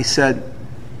came out and he said,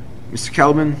 Mr.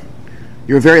 Kelman,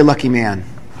 you're a very lucky man.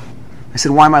 I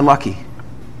said, why am I lucky?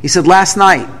 He said, last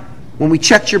night, when we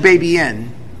checked your baby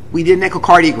in, we did an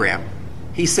echocardiogram.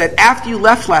 He said, after you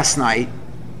left last night,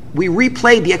 we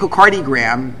replayed the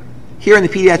echocardiogram here in the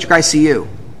pediatric ICU.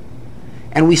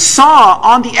 And we saw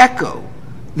on the echo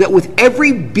that with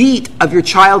every beat of your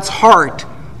child's heart,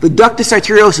 the ductus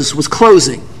arteriosus was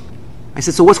closing. I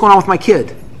said, so what's going on with my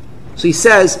kid? So he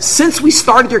says, since we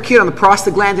started your kid on the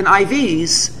prostaglandin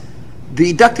IVs,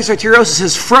 the ductus arteriosus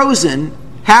has frozen,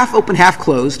 half open, half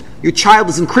closed. Your child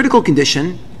is in critical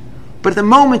condition, but at the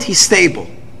moment he's stable.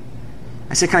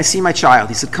 I said, can I see my child?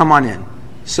 He said, come on in.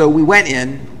 So we went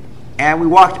in, and we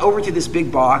walked over to this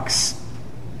big box,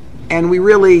 and we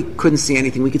really couldn't see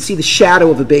anything. We could see the shadow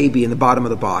of a baby in the bottom of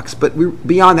the box, but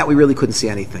beyond that, we really couldn't see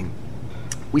anything.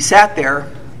 We sat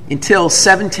there until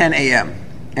 7:10 a.m.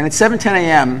 And at 7:10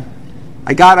 a.m.,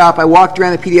 I got up, I walked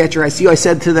around the pediatric ICU, I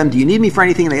said to them, do you need me for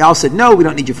anything? And they all said, no, we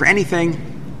don't need you for anything.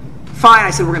 Fine, I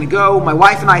said, we're going to go. My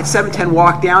wife and I at 7:10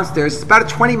 walked downstairs. It's about a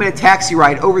 20-minute taxi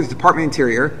ride over to the Department of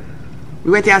Interior. We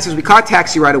went downstairs, we caught a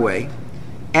taxi right away,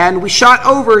 and we shot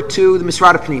over to the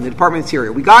Misrat HaPnim, the Department of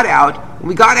Interior. We got out. When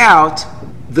we got out,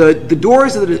 the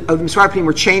doors of the Misrat HaPnim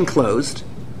were chain closed,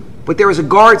 but there was a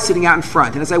guard sitting out in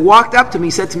front. And as I walked up to him,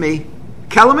 he said to me,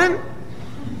 Kellerman?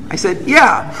 I said,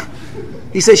 yeah.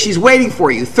 He says, she's waiting for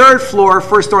you. 3rd floor,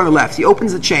 1st door on the left. He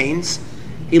opens the chains.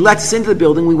 He lets us into the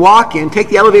building. We walk in, take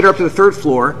the elevator up to the 3rd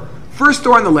floor. 1st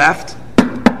door on the left.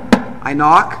 I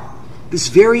knock. This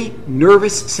very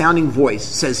nervous-sounding voice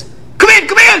says, come in,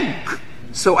 come in!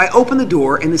 So I open the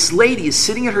door, and this lady is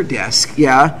sitting at her desk.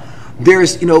 Yeah,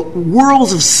 there's,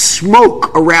 whirls of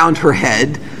smoke around her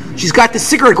head. She's got the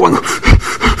cigarette going,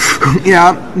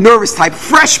 nervous type,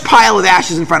 fresh pile of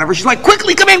ashes in front of her. She's like,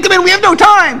 quickly, come in, we have no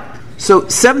time. So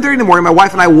 7:30 in the morning, my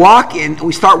wife and I walk in, and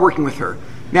we start working with her.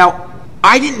 Now,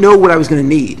 I didn't know what I was going to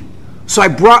need. So I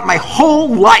brought my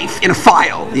whole life in a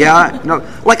file,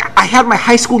 like I had my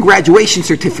high school graduation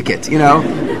certificate, I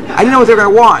didn't know what they were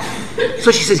going to want.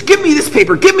 So she says, give me this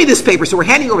paper. So we're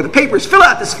handing over the papers, fill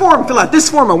out this form.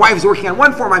 My wife is working on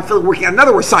one form, I'm working on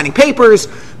another, we're signing papers,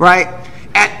 right?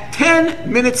 At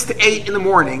 10 minutes to 8 in the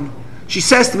morning, she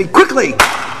says to me, quickly,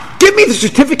 give me the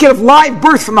certificate of live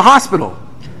birth from the hospital.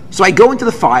 So I go into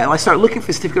the file, I start looking for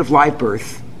the certificate of live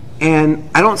birth, and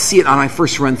I don't see it on my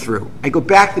first run through. I go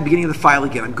back to the beginning of the file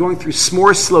again. I'm going through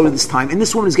more slowly this time, and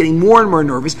this woman is getting more and more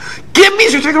nervous. Give me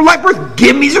a certificate of live birth!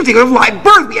 Give me a certificate of live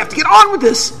birth! We have to get on with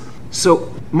this!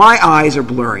 So my eyes are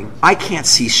blurring. I can't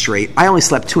see straight. I only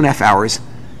slept 2.5 hours.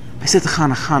 I said to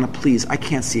Hannah, please, I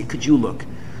can't see it. Could you look?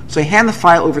 So I hand the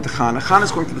file over to Hannah.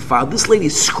 Hannah's going through the file. This lady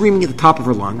is screaming at the top of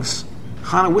her lungs.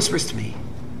 Hannah whispers to me,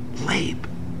 Labe,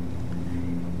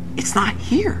 it's not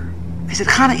here. I said,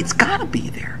 Hannah, it's got to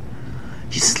be there.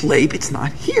 She says, Labe, it's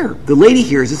not here. The lady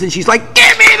hears this and she's like,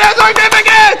 give me the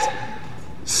certificate!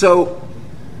 So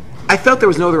I felt there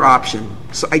was no other option.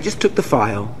 So I just took the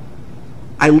file.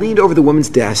 I leaned over the woman's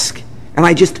desk And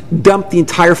I just dumped the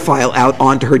entire file out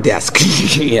onto her desk.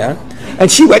 Yeah. And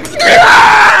she went,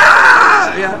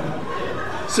 "Ah!"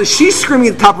 Yeah. So she's screaming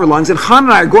at the top of her lungs, and Han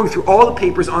and I are going through all the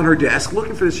papers on her desk,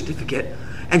 looking for the certificate,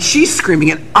 and she's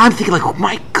screaming, and I'm thinking like, oh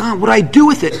my God, what do I do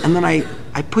with it? And then I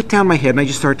put down my head and I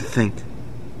just started to think.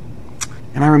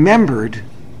 And I remembered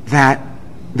that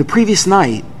the previous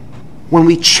night, when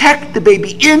we checked the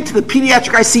baby into the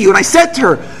pediatric ICU, and I said to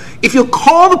her, if you'll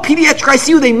call the pediatric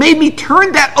ICU, they made me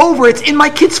turn that over. It's in my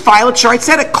kid's file at Shaare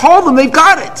Zedek. Call them, they've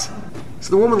got it. So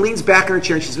the woman leans back in her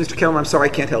chair and she says, Mr. Kellerman, I'm sorry,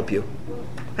 I can't help you.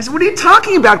 I said, what are you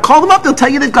talking about? Call them up, they'll tell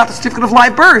you they've got the certificate of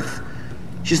live birth.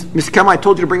 She says, Mr. Kellerman, I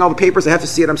told you to bring all the papers, I have to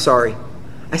see it, I'm sorry.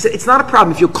 I said, it's not a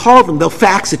problem. If you'll call them, they'll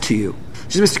fax it to you.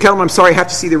 She says, Mr. Kellerman, I'm sorry, I have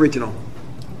to see the original.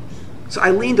 So I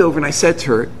leaned over and I said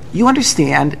to her, you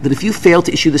understand that if you fail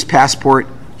to issue this passport,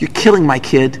 you're killing my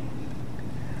kid?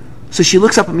 So she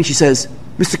looks up at me, she says,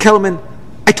 Mr. Kellerman,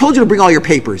 I told you to bring all your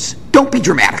papers. Don't be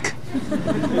dramatic.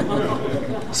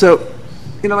 So,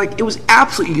 it was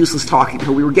absolutely useless talking to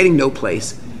her. We were getting no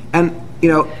place. And,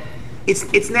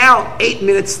 it's now 8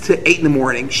 minutes to 8 in the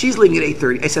morning. She's leaving at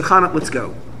 8:30. I said, Hannah, let's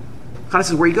go. Hannah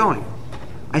says, where are you going?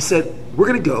 I said, we're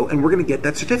going to go and we're going to get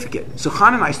that certificate. So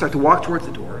Hannah and I start to walk towards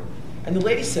the door. And the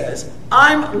lady says,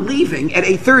 I'm leaving at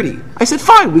 8:30. I said,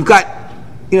 fine, we've got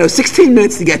 16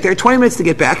 minutes to get there, 20 minutes to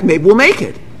get back, and maybe we'll make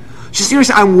it. She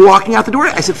said, I'm walking out the door.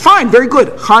 I said, fine, very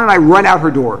good. Hannah and I run out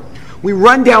her door. We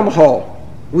run down the hall.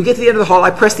 When we get to the end of the hall,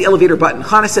 I press the elevator button.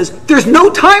 Hannah says, there's no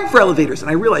time for elevators. And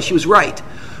I realized she was right.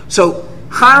 So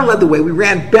Hannah led the way. We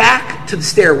ran back to the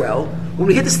stairwell. When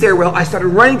we hit the stairwell, I started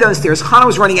running down the stairs. Hannah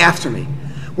was running after me.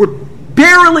 We're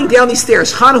barreling down these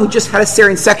stairs. Hannah, who just had a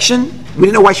cesarean section, we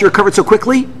didn't know why she recovered so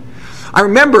quickly. I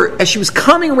remember as she was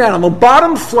coming around on the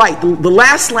bottom flight, the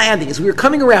last landing, as we were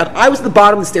coming around, I was at the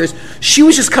bottom of the stairs. She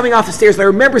was just coming off the stairs, and I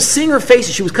remember seeing her face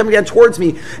as she was coming down towards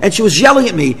me, and she was yelling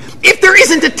at me, if there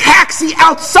isn't a taxi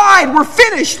outside, we're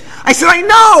finished. I said, I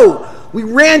know. We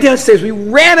ran downstairs. We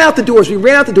ran out the doors. We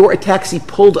ran out the door. A taxi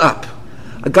pulled up.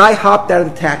 A guy hopped out of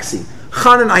the taxi.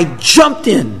 Hannah and I jumped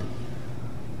in.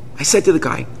 I said to the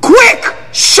guy, quick,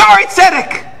 Shaare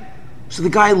Zedek. So the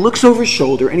guy looks over his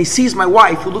shoulder and he sees my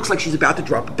wife, who looks like she's about to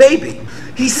drop a baby.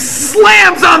 He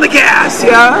slams on the gas,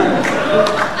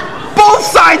 yeah? Both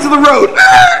sides of the road,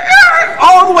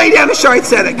 all the way down to Shaare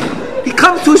Zedek. He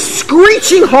comes to a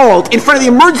screeching halt in front of the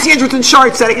emergency entrance in Shaare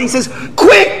Zedek and he says,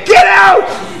 quick, get out!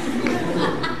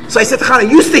 So I said to Hannah,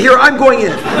 you stay here, I'm going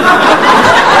in.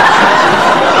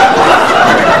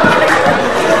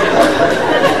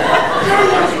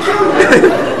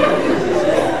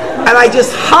 And I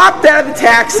just hopped out of the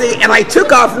taxi and I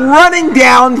took off running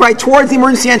down right towards the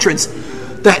emergency entrance.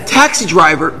 The taxi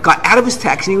driver got out of his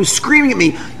taxi and he was screaming at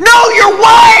me, no, your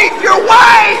wife! Your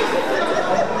wife!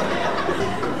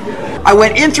 I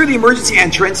went in through the emergency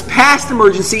entrance, past the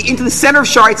emergency, into the center of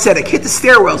Shaare Zedek, hit the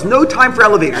stairwells, no time for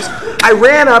elevators. I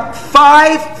ran up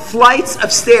 5 flights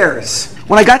of stairs.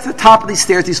 When I got to the top of these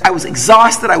stairs, I was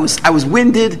exhausted, I was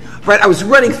winded, right? I was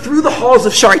running through the halls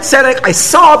of Shaare Zedek. I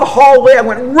saw the hallway, I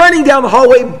went running down the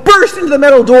hallway, burst into the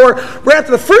metal door, ran up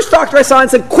to the first doctor I saw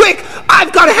and said, quick,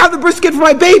 I've got to have the birth certificate for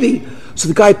my baby. So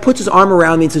the guy puts his arm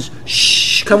around me and says,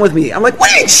 shh, come with me. I'm like,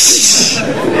 wait, shh.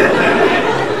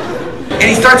 And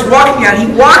he starts walking me out. He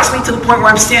walks me to the point where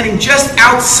I'm standing just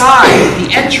outside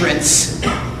the entrance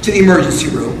to the emergency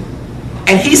room.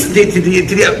 And he's to the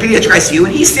pediatric ICU,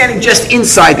 and he's standing just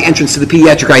inside the entrance to the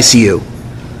pediatric ICU.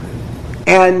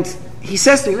 And he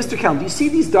says to me, Mr. Kellerman, do you see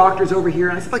these doctors over here?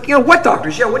 And I said, what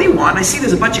doctors? Yeah, what do you want? And I see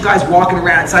there's a bunch of guys walking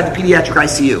around inside the pediatric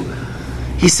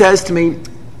ICU. He says to me,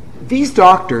 these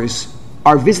doctors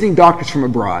are visiting doctors from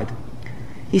abroad.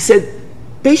 He said,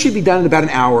 they should be done in about an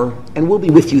hour, and we'll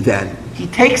be with you then. He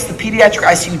takes the pediatric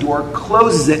ICU door,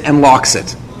 closes it, and locks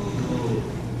it.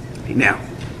 Now,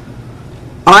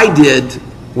 I did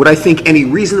what I think any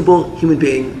reasonable human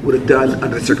being would have done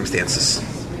under the circumstances.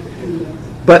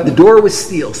 But the door was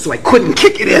steel, so I couldn't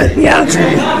kick it in. Yeah, that's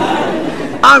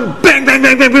right. I'm bang, bang,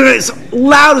 bang, bang, bang, as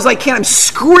loud as I can. I'm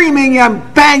screaming,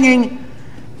 I'm banging.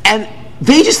 And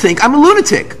they just think I'm a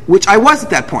lunatic, which I was at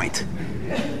that point.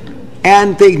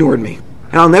 And they ignored me.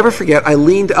 And I'll never forget, I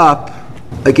leaned up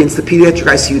against the pediatric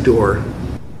ICU door,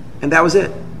 and that was it.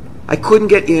 I couldn't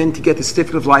get in to get the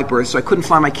certificate of live birth, so I couldn't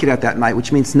fly my kid out that night,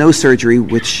 which means no surgery,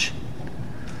 which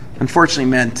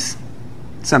unfortunately meant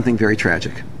something very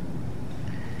tragic.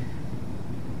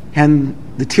 And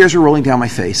the tears were rolling down my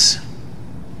face.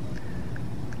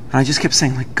 And I just kept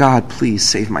saying, God, please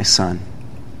save my son.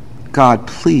 God,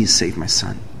 please save my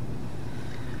son.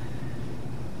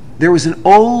 There was an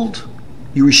old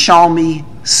Yerushalmi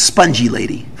spongy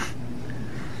lady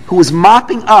who was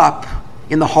mopping up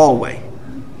in the hallway.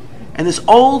 And this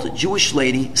old Jewish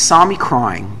lady saw me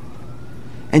crying,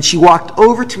 and she walked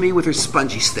over to me with her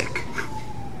spongy stick.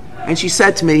 And she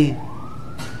said to me,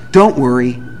 "Don't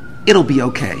worry, it'll be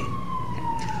okay."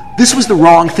 This was the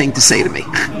wrong thing to say to me.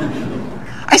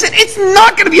 I said, "It's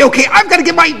not going to be okay. I've got to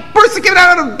get my birth certificate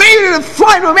out of a baby and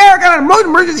fly to America on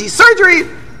emergency surgery."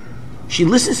 She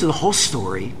listens to the whole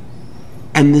story,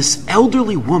 and this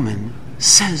elderly woman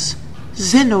says,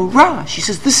 "Zenora." She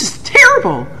says, "This is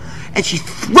terrible." And she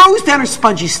throws down her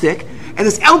spongy stick, and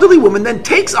this elderly woman then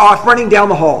takes off running down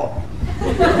the hall.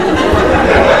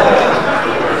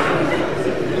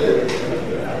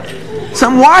 So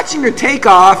I'm watching her take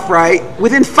off, right?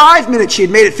 Within 5 minutes, she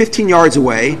had made it 15 yards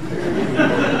away.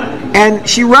 And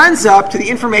she runs up to the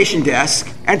information desk.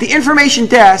 At the information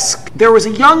desk, there was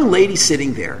a young lady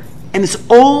sitting there. And this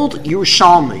old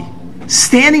Yerushalmi,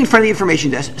 standing in front of the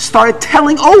information desk, started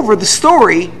telling over the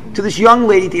story to this young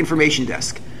lady at the information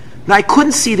desk. Now, I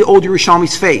couldn't see the old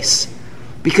Yerushalmi's face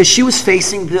because she was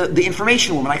facing the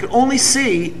information woman. I could only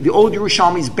see the old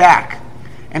Yerushalmi's back.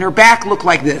 And her back looked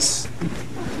like this.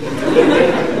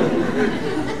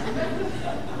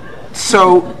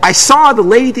 So I saw the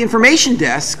lady at the information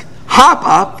desk hop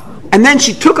up, and then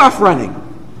she took off running.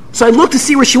 So I looked to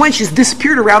see where she went. She just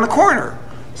disappeared around the corner.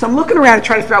 So I'm looking around to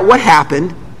try to figure out what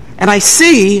happened, and I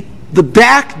see the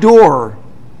back door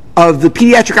of the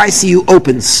pediatric ICU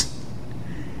opens.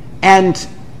 And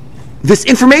this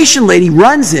information lady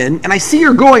runs in, and I see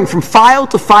her going from file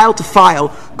to file to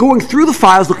file, going through the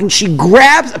files, looking. She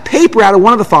grabs a paper out of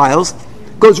one of the files,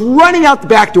 goes running out the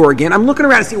back door again. I'm looking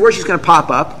around to see where she's going to pop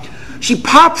up. She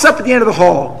pops up at the end of the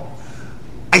hall.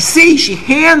 I see she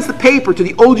hands the paper to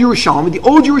the old Yerushalmi. The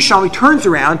old Yerushalmi turns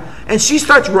around, and she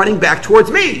starts running back towards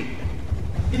me.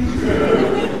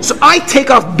 So I take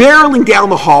off barreling down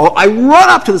the hall. I run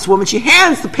up to this woman. She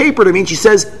hands the paper to me, and she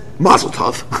says, "Mazel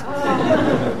tov."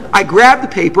 I grab the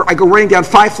paper. I go running down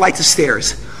 5 flights of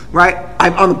stairs. Right?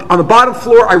 I'm on the bottom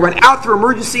floor. I run out through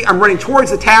emergency. I'm running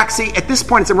towards the taxi. At this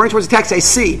point, as I'm running towards the taxi, I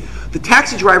see the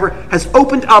taxi driver has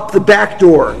opened up the back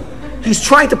door. He's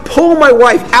trying to pull my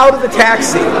wife out of the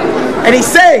taxi. And he's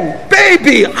saying,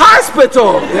 "Baby,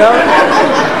 hospital!" You know?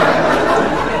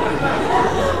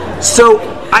 So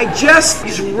I just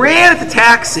ran at the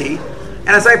taxi.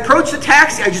 And as I approached the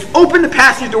taxi, I just opened the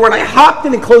passenger door and I hopped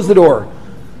in and closed the door.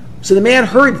 So the man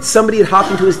heard that somebody had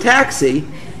hopped into his taxi.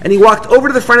 And he walked over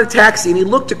to the front of the taxi and he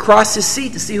looked across his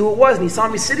seat to see who it was. And he saw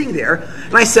me sitting there.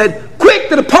 And I said, "Quick,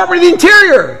 the Department of the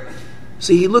Interior!"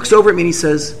 So he looks over at me and he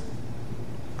says,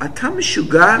 "Ata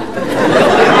mishuga?"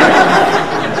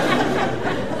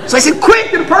 So I said,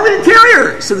 "Quick, the Department of the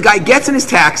Interior!" So the guy gets in his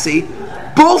taxi,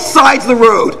 both sides of the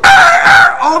road,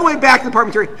 all the way back to the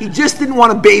Department of the Interior. He just didn't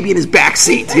want a baby in his back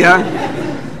seat. You know?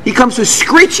 He comes to a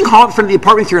screeching halt in front of the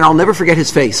Department of the Interior, and I'll never forget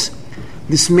his face.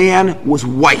 This man was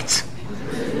white.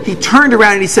 He turned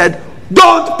around and he said,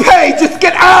 "Don't pay, just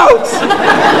get out!"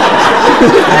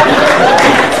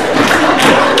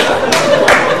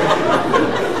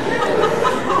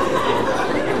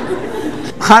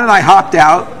 Khan and I hopped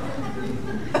out.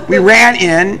 We ran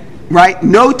in, right?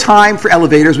 No time for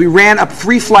elevators. We ran up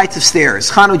 3 flights of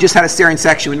stairs. Khan just had a staring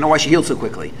section. We didn't know why she healed so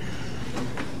quickly.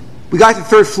 We got to the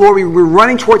 3rd floor. We were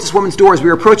running towards this woman's door. As we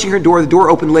were approaching her door, the door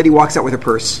opened. The lady walks out with her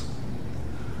purse.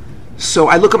 So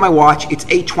I look at my watch, it's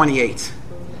 8:28.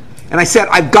 And I said,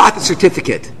 "I've got the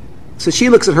certificate." So she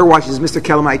looks at her watch and says, "Mr.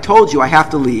 Kellerman, I told you I have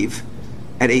to leave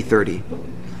at 8:30.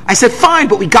 I said, "Fine,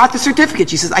 but we got the certificate."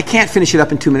 She says, "I can't finish it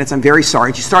up in 2 minutes. I'm very sorry."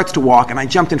 And she starts to walk, and I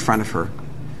jumped in front of her.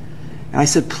 And I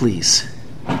said, "Please,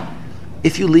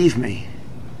 if you leave me,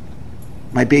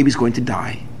 my baby's going to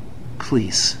die.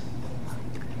 Please."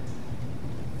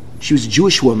 She was a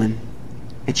Jewish woman,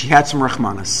 and she had some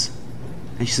rachmanas.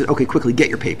 And she said, "Okay, quickly, get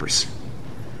your papers."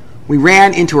 We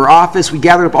ran into her office. We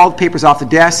gathered up all the papers off the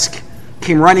desk,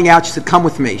 came running out. She said, "Come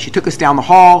with me." She took us down the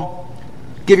hall.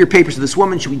 "Give your papers to this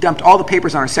woman." We dumped all the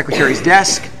papers on her secretary's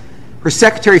desk. Her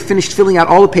secretary finished filling out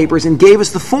all the papers and gave us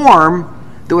the form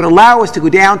that would allow us to go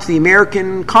down to the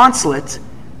American consulate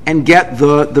and get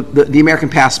the American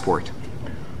passport.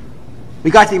 We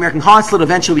got to the American consulate.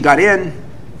 Eventually we got in.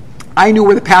 I knew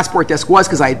where the passport desk was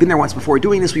because I had been there once before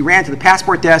doing this. We ran to the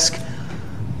passport desk.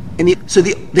 And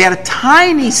they had a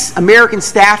tiny American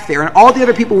staff there, and all the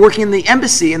other people working in the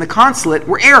embassy and the consulate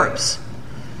were Arabs.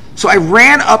 So I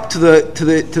ran up to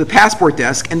the passport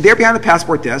desk, and there behind the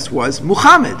passport desk was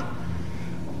Muhammad.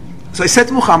 So I said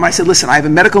to Muhammad, I said, "Listen, I have a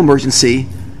medical emergency,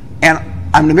 and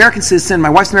I'm an American citizen. My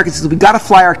wife's an American citizen. We've got to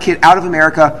fly our kid out of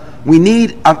America. We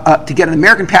need to get an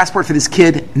American passport for this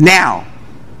kid now."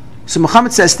 So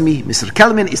Muhammad says to me, "Mr.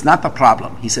 Kellerman, it's not the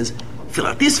problem." He says, fill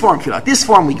out this form,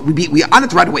 we on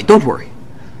it right away, don't worry.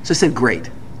 So I said, great.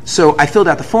 So I filled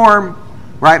out the form,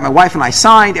 right? My wife and I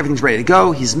signed, everything's ready to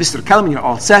go. He says, Mr. Kellerman, you're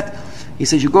all set. He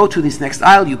says, you go to this next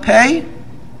aisle, you pay,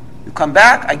 you come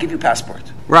back, I give you a passport,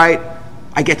 right?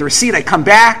 I get the receipt, I come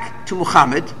back to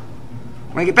Muhammad.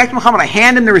 When I get back to Muhammad, I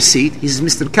hand him the receipt. He says,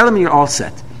 Mr. Kellerman, you're all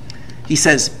set. He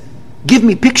says, give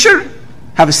me picture,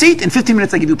 have a seat, in 15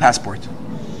 minutes I give you a passport.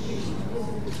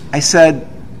 I said,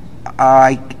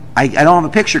 I don't have a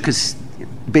picture because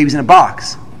the baby's in a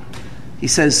box. He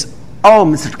says, oh,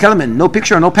 Mr. Kellerman, no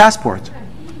picture, no passport.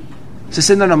 So I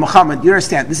said, no, Muhammad, you don't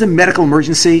understand. This is a medical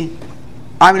emergency.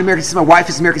 I'm an American citizen, my wife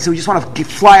is American, so we just want to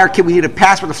fly our kid. We need a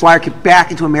passport to fly our kid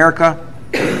back into America.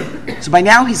 So by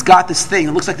now he's got this thing.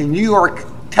 It looks like the New York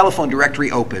telephone directory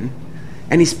open.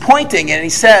 And he's pointing and he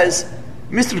says,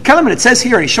 Mr. Kellerman, it says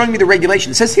here, and he's showing me the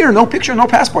regulation. It says here, no picture, no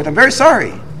passport. I'm very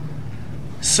sorry.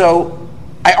 So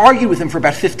I argued with him for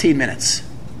about 15 minutes.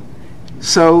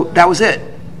 So that was it.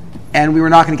 And we were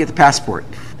not going to get the passport.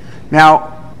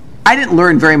 Now, I didn't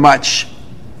learn very much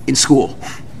in school.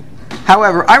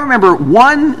 However, I remember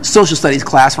one social studies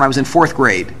class when I was in 4th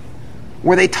grade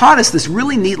where they taught us this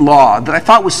really neat law that I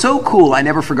thought was so cool I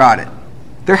never forgot it.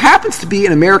 There happens to be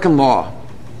an American law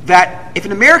that if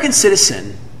an American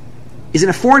citizen is in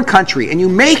a foreign country and you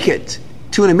make it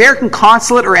to an American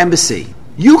consulate or embassy,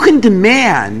 you can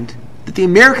demand that the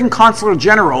American consular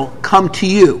general come to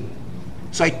you.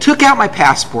 So I took out my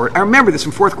passport. I remember this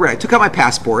from 4th grade. I took out my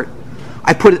passport.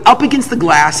 I put it up against the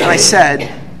glass and I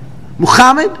said,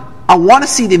 Muhammad, I want to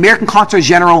see the American consular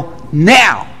general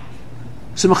now.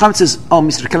 So Muhammad says, oh,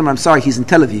 Mr. Kellerman, I'm sorry, he's in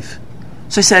Tel Aviv.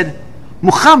 So I said,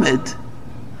 Muhammad,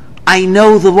 I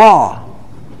know the law.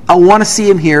 I want to see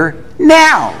him here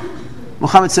now.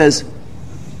 Muhammad says,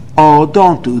 oh,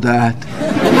 don't do that.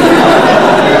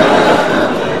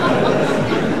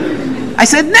 I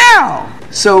said, now.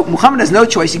 So Muhammad has no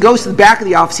choice. He goes to the back of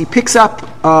the office. He picks up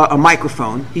a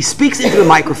microphone. He speaks into the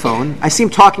microphone. I see him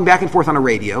talking back and forth on a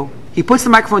radio. He puts the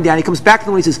microphone down. He comes back to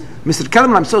the room. He says, Mr.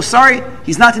 Kellerman, I'm so sorry.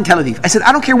 He's not in Tel Aviv. I said,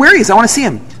 I don't care where he is. I want to see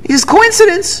him. He says,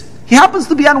 coincidence. He happens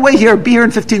to be on the way here. Be here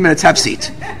in 15 minutes. Have a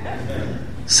seat.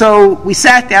 So we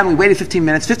sat down. We waited 15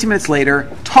 minutes. 15 minutes later,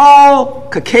 tall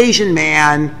Caucasian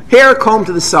man, hair combed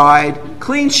to the side,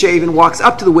 clean shaven, walks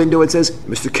up to the window and says,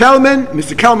 Mr. Kellerman,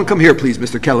 come here, please,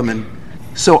 Mr. Kellerman.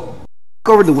 So I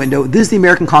go over to the window. This is the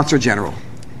American Consul General.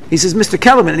 He says, Mr.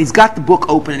 Kellerman, and he's got the book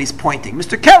open and he's pointing.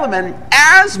 Mr. Kellerman,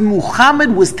 as Muhammad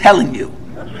was telling you,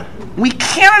 we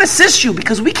cannot assist you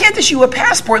because we can't issue a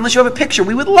passport unless you have a picture.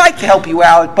 We would like to help you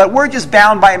out, but we're just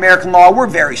bound by American law. We're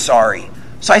very sorry.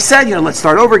 So I said, let's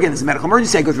start over again. There's a medical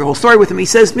emergency. I go through the whole story with him. He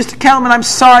says, Mr. Kellerman, I'm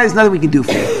sorry. There's nothing we can do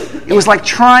for you. It was like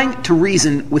trying to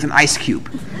reason with an ice cube.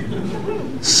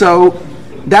 So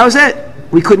that was it.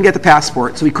 We couldn't get the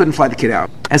passport, so we couldn't fly the kid out.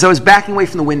 As I was backing away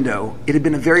from the window, it had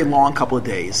been a very long couple of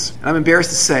days. And I'm embarrassed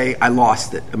to say I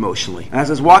lost it emotionally. And as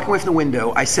I was walking away from the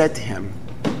window, I said to him,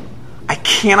 I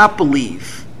cannot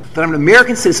believe that I'm an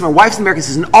American citizen, my wife's an American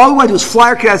citizen, all we want to do is fly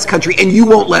our kid out of this country, and you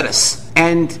won't let us.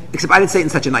 And, except I didn't say it in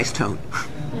such a nice tone.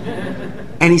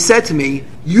 And he said to me,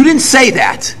 you didn't say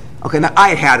that. Okay, now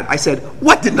I had it. I said,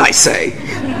 what didn't I say?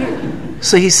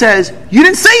 So he says, you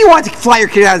didn't say you wanted to fly your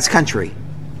kid out of this country.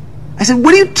 I said,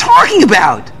 what are you talking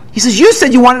about? He says, you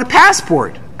said you wanted a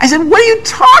passport. I said, what are you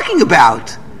talking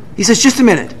about? He says, just a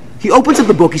minute. He opens up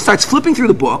the book, he starts flipping through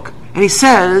the book, and he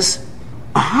says,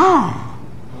 I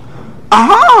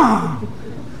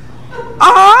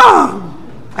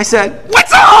said,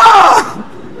 what's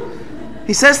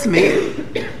He says to me,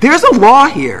 there's a law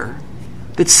here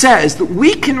that says that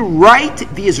we can write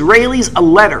the Israelis a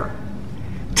letter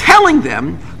telling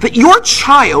them that your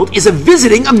child is a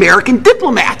visiting American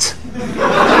diplomat.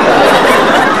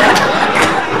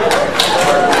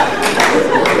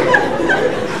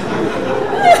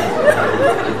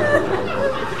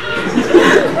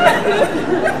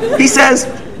 He says,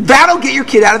 that'll get your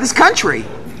kid out of this country.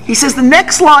 He says the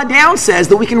next law down says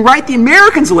that we can write the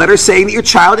Americans a letter saying that your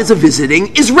child is a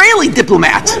visiting Israeli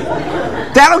diplomat.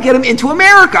 That'll get him into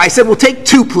America. I said, well, take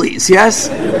 2, please, yes?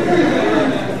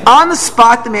 On the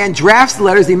spot, the man drafts the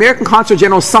letters. The American Consul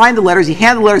General signed the letters. He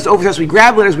handed the letters over to us. We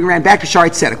grabbed the letters. We ran back to Shaare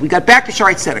Zedek. We got back to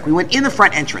Shaare Zedek. We went in the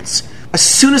front entrance. As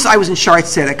soon as I was in Shaare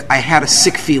Zedek, I had a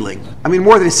sick feeling. I mean,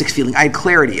 more than a sick feeling. I had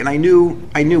clarity, and I knew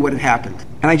what had happened.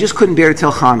 And I just couldn't bear to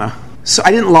tell Chana. So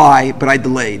I didn't lie, but I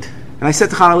delayed. And I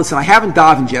said to Chana, listen, I haven't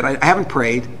davened yet. I haven't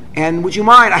prayed. And would you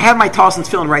mind, I have my Tallis and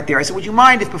Tefillin right there. I said, would you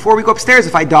mind if before we go upstairs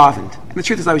if I davened? And the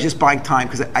truth is I was just buying time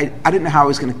because I didn't know how I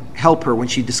was going to help her when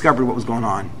she discovered what was going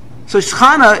on. So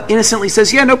Chana innocently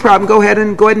says, yeah, no problem. Go ahead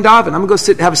and daven. I'm going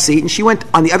to go have a seat. And she went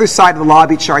on the other side of the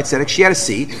lobby at Shaare Zedek. She had a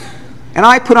seat. And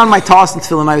I put on my tallis and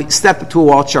tefillin, and I stepped up to a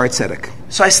wall at Shaare Zedek.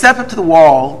 So I stepped up to the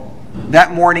wall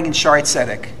that morning in Shaare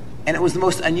Zedek, and it was the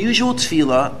most unusual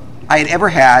tefillah I had ever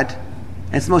had,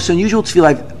 and it's the most unusual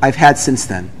tefillah I've had since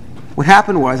then. What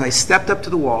happened was I stepped up to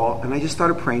the wall, and I just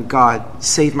started praying, God,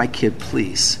 save my kid,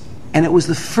 please. And it was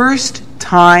the first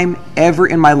time ever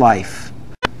in my life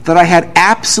that I had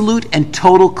absolute and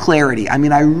total clarity. I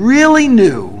mean, I really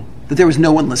knew that there was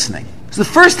no one listening. It was the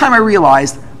first time I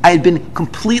realized I had been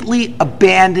completely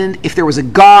abandoned. If there was a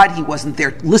God, he wasn't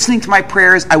there listening to my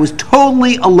prayers. I was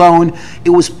totally alone. It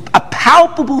was a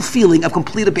palpable feeling of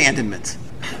complete abandonment.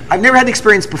 I've never had the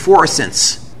experience before or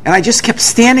since. And I just kept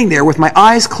standing there with my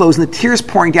eyes closed and the tears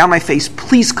pouring down my face.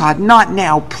 Please, God, not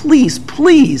now. Please,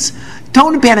 please.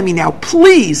 Don't abandon me now,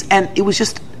 please. And it was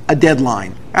just a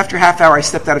deadline. After a half hour, I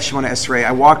stepped out of Shemona Esrei.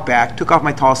 I walked back, took off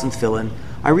my tallis and tefillin.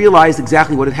 I realized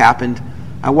exactly what had happened.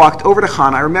 I walked over to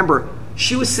Hannah. I remember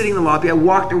she was sitting in the lobby. I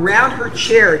walked around her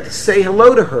chair to say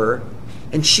hello to her,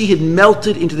 and she had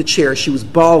melted into the chair. She was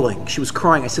bawling. She was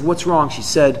crying. I said, what's wrong? She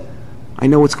said, I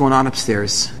know what's going on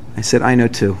upstairs. I said, I know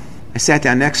too. I sat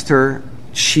down next to her.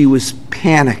 She was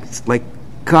panicked, like,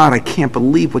 God, I can't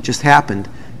believe what just happened.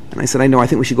 And I said, I know, I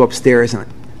think we should go upstairs. And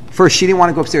first, she didn't want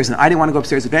to go upstairs, and I didn't want to go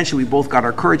upstairs. Eventually, we both got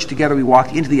our courage together. We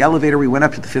walked into the elevator. We went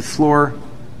up to the 5th floor.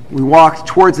 We walked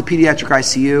towards the pediatric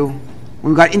ICU.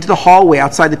 When we got into the hallway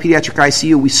outside the pediatric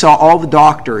ICU, we saw all the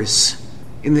doctors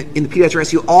in the pediatric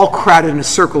ICU all crowded in a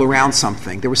circle around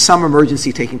something. There was some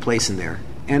emergency taking place in there.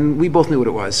 And we both knew what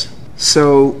it was.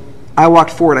 So I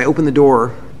walked forward. I opened the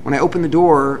door. When I opened the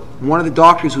door, one of the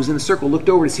doctors who was in the circle looked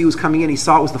over to see who was coming in. He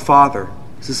saw it was the father.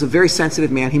 This is a very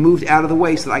sensitive man. He moved out of the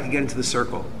way so that I could get into the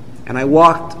circle. And I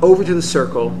walked over to the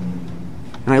circle,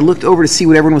 and I looked over to see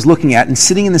what everyone was looking at. And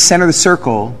sitting in the center of the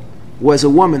circle was a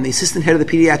woman, the assistant head of the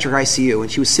pediatric ICU.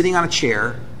 And she was sitting on a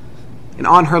chair, and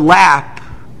on her lap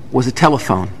was a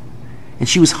telephone. And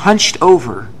she was hunched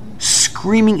over,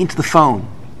 screaming into the phone.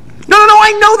 No,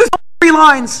 I know there's 3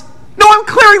 lines. No, I'm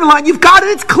clearing the line. You've got it.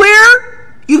 It's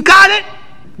clear. You've got it.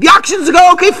 The oxygen's a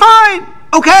go. Okay, fine.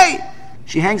 Okay.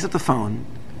 She hangs up the phone.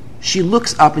 She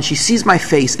looks up and she sees my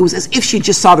face. It was as if she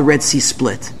just saw the Red Sea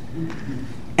split.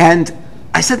 And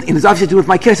I said, and it's obviously to do with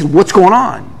my kid. I said, what's going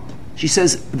on? She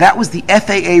says, that was the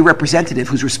FAA representative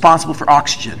who's responsible for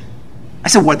oxygen. I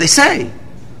said, what did they say?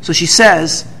 So she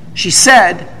said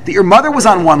that your mother was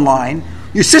on one line,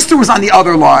 your sister was on the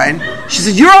other line. She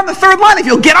said, you're on the 3rd line. If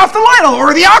you'll get off the line, I'll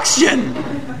order the oxygen.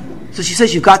 So she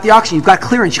says, you've got the oxygen, you've got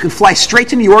clearance, you can fly straight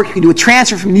to New York, you can do a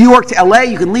transfer from New York to LA,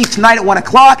 you can leave tonight at 1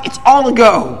 o'clock, it's all a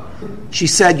go. She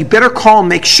said, you better call and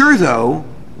make sure, though,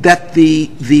 that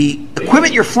the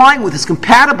equipment you're flying with is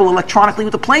compatible electronically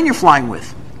with the plane you're flying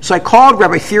with. So I called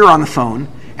Rabbi Fear on the phone,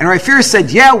 and Rabbi Fear said,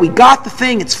 yeah, we got the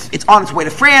thing, it's on its way to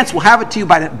France, we'll have it to you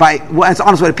it's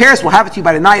on its way to Paris, we'll have it to you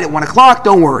by tonight at 1 o'clock,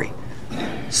 don't worry.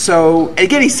 So,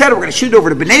 again, he said, we're going to shoot it over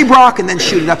to Bnei Brak and then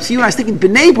shoot it up to you. And I was thinking,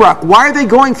 Bnei Brak, why are they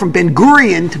going from Ben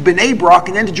Gurion to Bnei Brak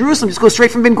and then to Jerusalem? Just go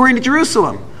straight from Ben Gurion to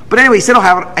Jerusalem. But anyway, he said, I'll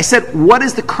have it. I said, what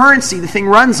is the currency the thing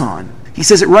runs on? He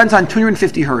says, it runs on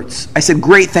 250 hertz. I said,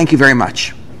 great, thank you very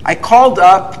much. I called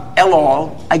up El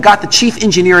Al. I got the chief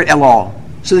engineer at El Al.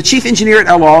 So the chief engineer at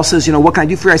El Al says, what can I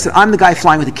do for you? I said, I'm the guy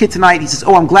flying with the kid tonight. He says,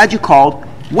 I'm glad you called.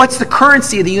 What's the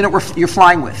currency of the unit you're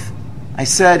flying with? I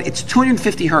said, it's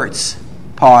 250 hertz.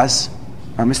 Pause.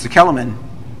 Mr. Kellerman,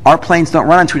 our planes don't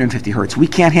run on 250 hertz. We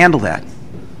can't handle that.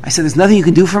 I said, there's nothing you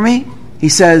can do for me? He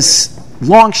says,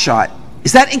 long shot.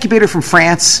 Is that incubator from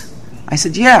France? I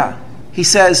said, yeah. He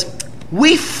says,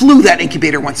 we flew that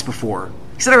incubator once before.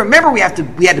 He said, I remember we had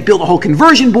to build a whole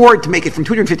conversion board to make it from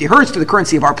 250 hertz to the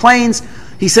currency of our planes.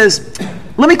 He says,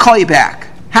 let me call you back.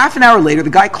 Half an hour later, the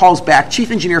guy calls back,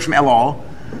 chief engineer from El Al.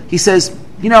 He says,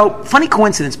 funny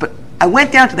coincidence, but I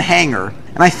went down to the hangar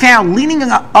and I found leaning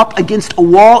up against a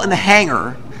wall in the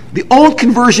hangar the old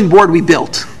conversion board we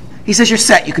built. He says, you're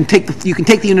set. You can take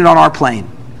the unit on our plane.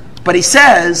 But he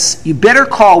says, you better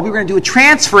call. We were going to do a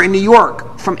transfer in New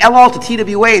York from El Al to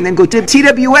TWA and then go to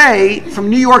TWA from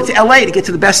New York to LA to get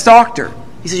to the best doctor.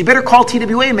 He says, you better call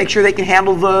TWA and make sure they can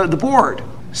handle the board.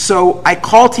 So I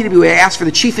call TWA. I ask for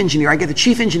the chief engineer. I get the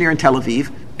chief engineer in Tel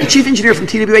Aviv. The chief engineer from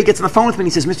TWA gets on the phone with me and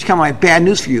he says, Mr. Kelman, I have bad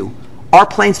news for you. Our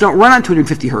planes don't run on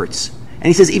 250 hertz. And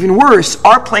he says, even worse,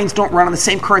 our planes don't run on the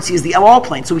same currency as the El Al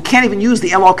plane, so we can't even use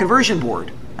the El Al conversion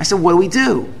board. I said, what do we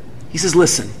do? He says,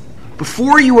 listen,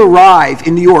 before you arrive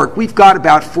in New York, we've got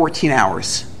about 14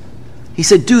 hours. He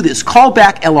said, do this. Call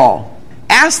back El Al.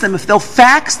 Ask them if they'll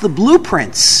fax the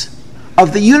blueprints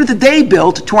of the unit that they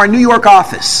built to our New York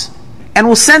office. And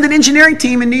we'll send an engineering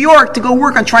team in New York to go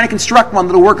work on trying to construct one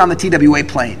that'll work on the TWA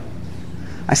plane.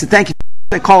 I said, thank you.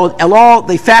 They call it Elul.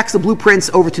 They fax the blueprints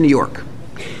over to New York.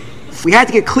 We had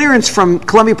to get clearance from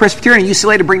Columbia Presbyterian and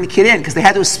UCLA to bring the kid in because they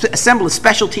had to assemble a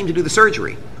special team to do the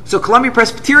surgery. So Columbia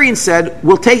Presbyterian said,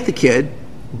 we'll take the kid,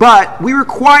 but we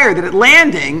require that at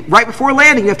landing, right before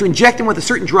landing, you have to inject him with a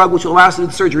certain drug which will allow us to do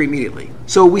the surgery immediately.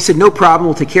 So we said, no problem,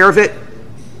 we'll take care of it.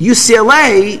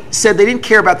 UCLA said they didn't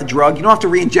care about the drug. You don't have to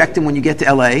re-inject him when you get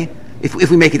to LA, if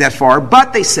we make it that far.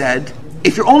 But they said,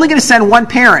 if you're only going to send one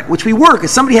parent, which we were because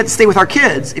somebody had to stay with our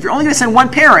kids, if you're only going to send one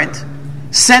parent,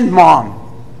 send mom.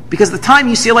 Because at the time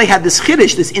UCLA had this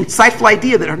chiddush, this insightful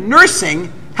idea that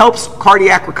nursing helps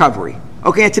cardiac recovery.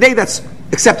 Okay, and today that's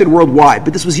accepted worldwide,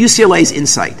 but this was UCLA's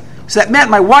insight. So that meant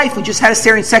my wife, who just had a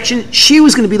cesarean section, she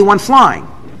was going to be the one flying.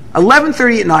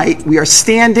 11:30 at night, we are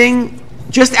standing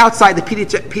just outside the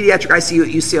pediatric ICU at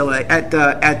UCLA, at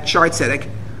Shaare Zedek,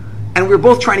 and we were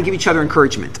both trying to give each other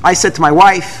encouragement. I said to my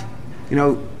wife,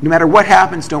 no matter what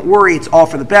happens, don't worry, it's all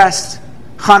for the best.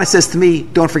 Chana says to me,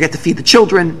 don't forget to feed the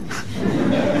children.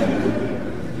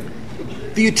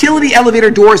 The utility elevator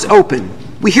doors open.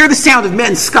 We hear the sound of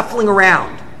men scuffling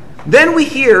around. Then we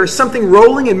hear something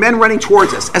rolling and men running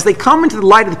towards us. As they come into the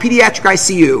light of the pediatric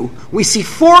ICU, we see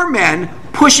 4 men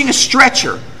pushing a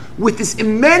stretcher with this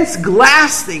immense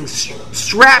glass thing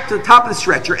strapped to the top of the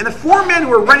stretcher. And the 4 men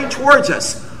who are running towards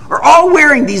us are all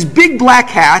wearing these big black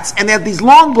hats, and they have these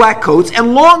long black coats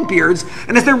and long beards,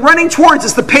 and as they're running towards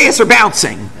us, the payas are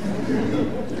bouncing.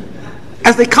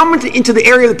 As they come into the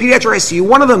area of the pediatric ICU,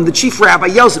 one of them, the chief rabbi,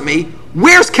 yells at me,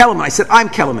 "Where's Kellerman?" I said, "I'm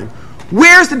Kellerman."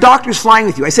 "Where's the doctor who's flying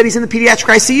with you?" I said, "He's in the pediatric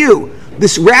ICU."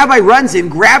 This rabbi runs in,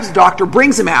 grabs the doctor,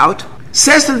 brings him out,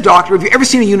 says to the doctor, "Have you ever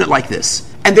seen a unit like this?"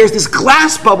 And there's this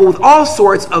glass bubble with all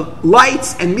sorts of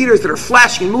lights and meters that are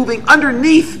flashing and moving.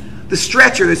 Underneath the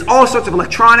stretcher, there's all sorts of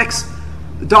electronics.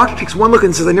 The doctor takes one look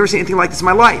and says, "I've never seen anything like this in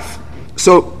my life."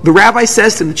 So the rabbi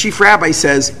says to him, the chief rabbi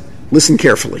says, "Listen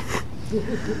carefully."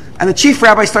 And the chief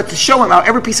rabbi starts to show him how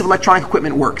every piece of electronic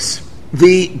equipment works.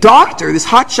 The doctor, this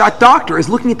hotshot doctor, is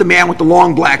looking at the man with the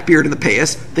long black beard and the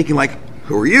payas, thinking like,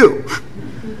 who are you?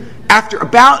 After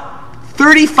about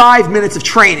 35 minutes of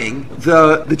training,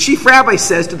 the chief rabbi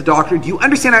says to the doctor, "Do you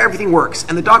understand how everything works?"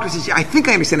 And the doctor says, "Yeah, I think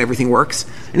I understand everything works."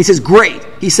 And he says, "Great."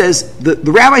 He says, the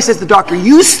rabbi says to the doctor,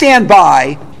 "You stand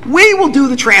by, we will do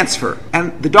the transfer."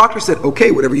 And the doctor said,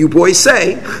 "Okay, whatever you boys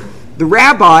say." The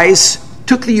rabbis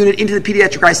took the unit into the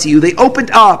pediatric ICU. They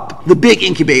opened up the big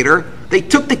incubator. They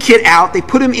took the kid out. They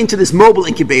put him into this mobile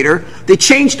incubator. They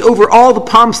changed over all the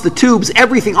pumps, the tubes,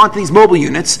 everything onto these mobile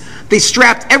units. They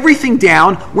strapped everything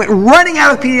down, went running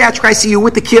out of the pediatric ICU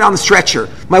with the kid on the stretcher.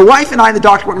 My wife and I and the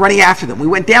doctor went running after them. We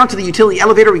went down to the utility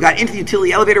elevator. We got into the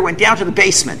utility elevator, went down to the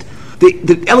basement.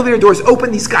 The elevator doors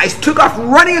opened. These guys took off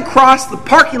running across the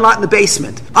parking lot in the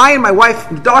basement. I and my wife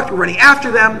and the doctor were running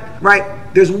after them, right?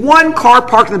 There's one car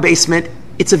parked in the basement.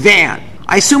 It's a van.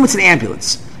 I assume it's an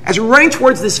ambulance. As we're running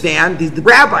towards this van, the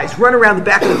rabbis run around the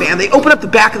back of the van. They open up the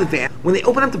back of the van. When they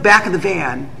open up the back of the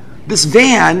van, this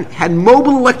van had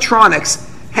mobile electronics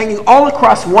hanging all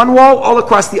across one wall, all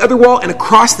across the other wall, and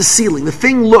across the ceiling. The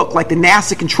thing looked like the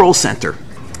NASA control center.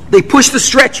 They pushed the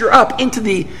stretcher up into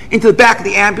the back of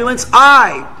the ambulance.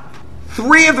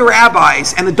 3 of the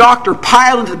rabbis and the doctor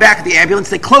piled into the back of the ambulance.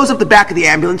 They closed up the back of the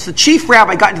ambulance. The chief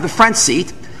rabbi got into the front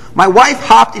seat. My wife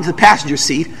hopped into the passenger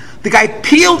seat. The guy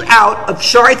peeled out of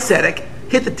Shaare Zedek,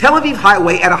 hit the Tel Aviv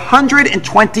highway at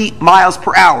 120 miles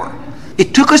per hour.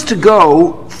 It took us to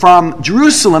go from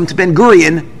Jerusalem to Ben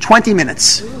Gurion 20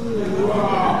 minutes.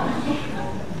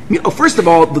 First of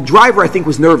all, the driver, I think,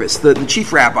 was nervous, the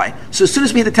chief rabbi. So as soon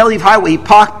as we hit the Tel Aviv highway,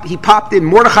 he popped in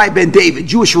Mordechai ben David,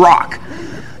 Jewish rock.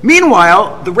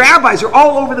 Meanwhile, the rabbis are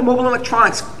all over the mobile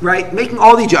electronics, right, making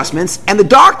all the adjustments, and the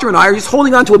doctor and I are just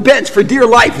holding onto a bench for dear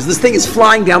life as this thing is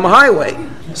flying down the highway.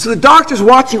 So the doctor's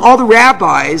watching all the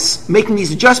rabbis making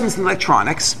these adjustments in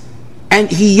electronics, and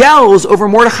he yells over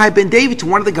Mordechai ben David to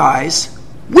one of the guys,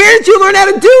 "Where did you learn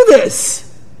how to do this?"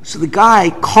 So the guy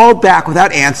called back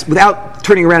without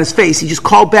turning around his face. He just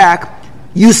called back,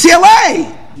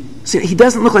 "UCLA!" So he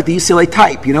doesn't look like the UCLA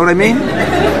type, you know what I mean?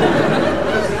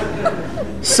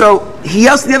 So he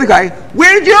yells to the other guy,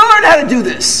 "Where did you learn how to do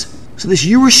this?" So this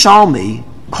Yerushalmi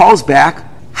calls back,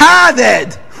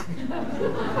 "Harvard!"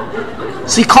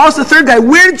 So he calls the third guy,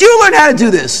 "Where did you learn how to do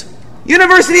this?"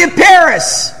 "University of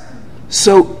Paris."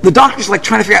 So the doctor's like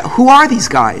trying to figure out, who are these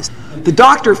guys? The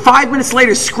doctor, 5 minutes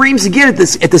later, screams again at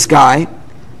this guy,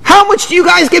 "How much do you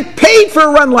guys get paid for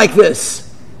a run like this?"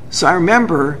 So I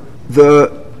remember the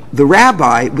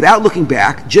rabbi, without looking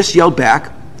back, just yelled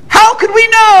back, "How could we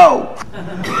know?"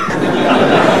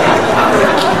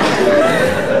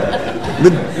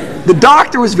 The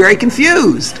doctor was very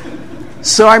confused.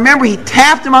 So I remember he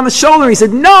tapped him on the shoulder. He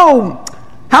said, "No,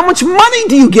 how much money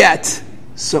do you get?"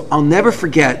 So I'll never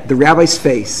forget the rabbi's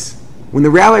face. When the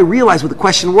rabbi realized what the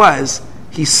question was,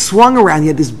 he swung around. He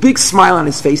had this big smile on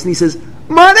his face, and he says,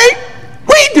 "Money?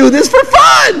 We do this for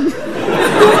fun."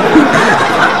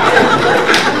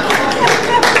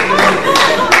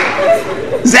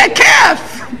 Zakaf.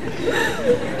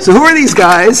 So who are these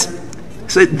guys?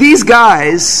 So these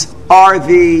guys are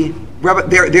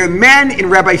they're men in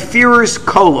Rabbi Führer's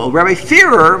kollel. Rabbi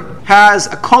Führer has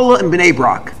a kollel in Bnei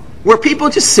Brak, where people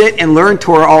just sit and learn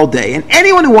Torah all day. And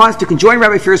anyone who wants to can join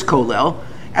Rabbi Führer's kollel,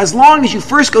 as long as you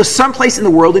first go someplace in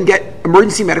the world and get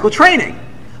emergency medical training.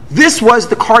 This was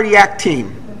the cardiac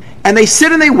team. And they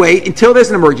sit and they wait until there's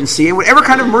an emergency, and whatever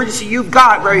kind of emergency you've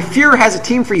got, Rabbi Führer has a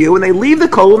team for you, and they leave the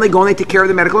kollel and they go and they take care of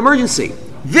the medical emergency.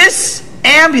 This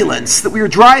ambulance that we were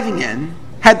driving in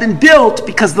had been built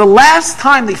because the last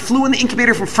time they flew in the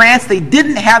incubator from France, they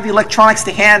didn't have the electronics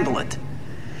to handle it.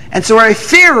 And so Rabbi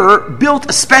Führer built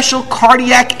a special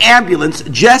cardiac ambulance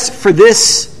just for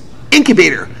this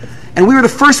incubator. And we were the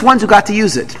first ones who got to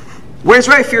use it. Where does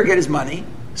Rabbi Führer get his money?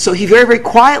 So he very, very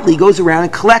quietly goes around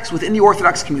and collects within the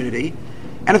Orthodox community.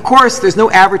 And of course, there's no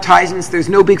advertisements, there's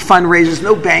no big fundraisers,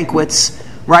 no banquets,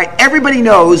 right? Everybody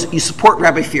knows you support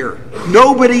Rabbi Führer.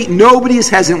 Nobody is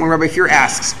hesitant when Rabbi Führer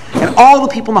asks. And all the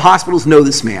people in the hospitals know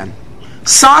this man.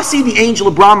 Sasi, the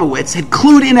angel Abramowitz, had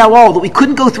clued in El Al that we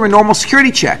couldn't go through a normal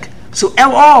security check. So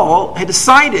El Al had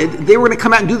decided they were going to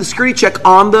come out and do the security check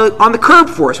on the curb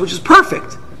for us, which is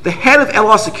perfect. The head of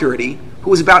El Al Security, who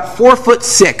was about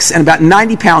 4'6" and about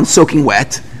 90 pounds soaking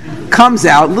wet, comes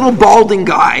out, little balding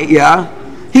guy, yeah.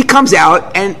 He comes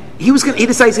out and he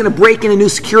decides he's going to break in a new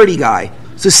security guy.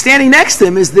 So standing next to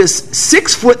him is this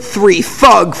 6'3"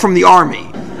 thug from the army,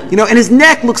 and his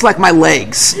neck looks like my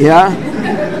legs, yeah.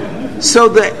 So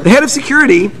the head of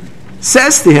security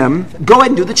says to him, "Go ahead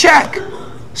and do the check."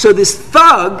 So this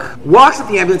thug walks up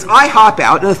the ambulance. I hop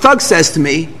out, and the thug says to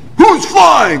me, "Who's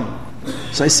flying?"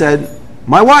 So I said,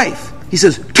 "My wife." He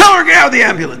says, "Tell her to get out of the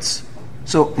ambulance."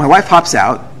 So my wife hops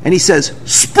out, and he says,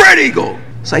 "Spread eagle."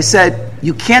 So I said,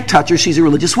 "You can't touch her. She's a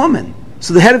religious woman."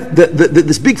 So the head of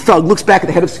this big thug looks back at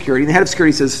the head of security, and the head of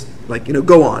security says,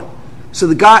 "Go on." So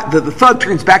the thug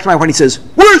turns back to my wife and he says,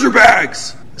 "Where's your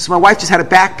bags?" So my wife just had a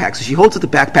backpack, so she holds up the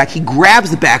backpack. He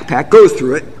grabs the backpack, goes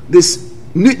through it. This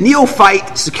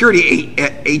neophyte security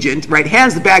agent, right,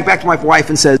 hands the bag back to my wife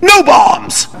and says, "No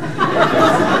bombs."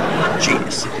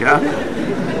 Genius, yeah.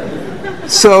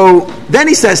 So then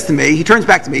he says to me, he turns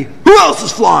back to me, "Who else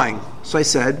is flying?" So I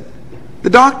said,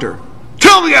 "The doctor."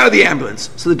 "Tell me to get out of the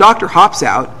ambulance." So the doctor hops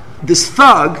out. This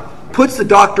thug puts the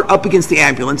doctor up against the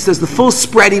ambulance, does the full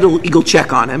spread eagle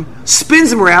check on him,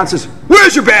 spins him around, says,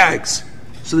 "Where's your bags?"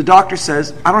 So the doctor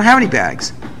says, "I don't have any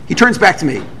bags." He turns back to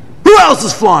me, "Who else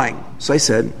is flying?" So I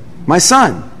said, "My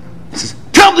son." He says,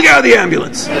 "Tell him to get out of the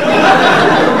ambulance."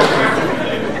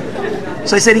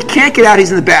 So I said, "He can't get out,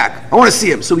 he's in the back. I want to see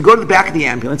him." So we go to the back of the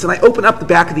ambulance, and I open up the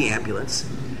back of the ambulance,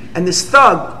 and this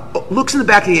thug looks in the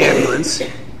back of the ambulance,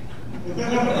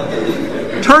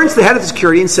 turns to the head of the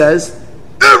security and says,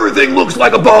 "Everything looks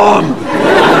like a bomb."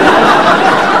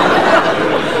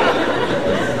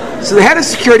 So the head of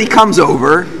security comes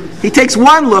over, he takes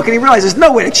one look, and he realizes there's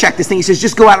no way to check this thing. He says,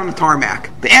 "Just go out on the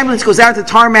tarmac." The ambulance goes out to the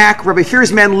tarmac. Rabbi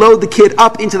Führer's men load the kid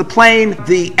up into the plane.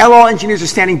 The El Al engineers are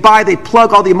standing by. They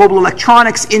plug all the mobile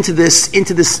electronics into this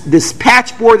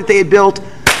patch board that they had built.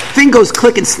 Thing goes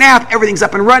click and snap. Everything's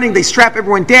up and running. They strap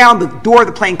everyone down. The door of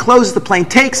the plane closes. The plane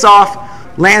takes off,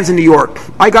 lands in New York.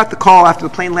 I got the call after the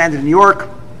plane landed in New York.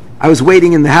 I was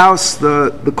waiting in the house.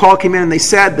 The call came in and they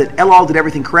said that El Al did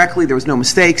everything correctly. There was no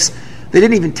mistakes. They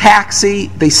didn't even taxi.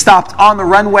 They stopped on the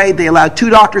runway. They allowed 2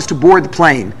 doctors to board the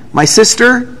plane, my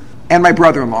sister and my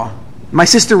brother-in-law. My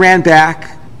sister ran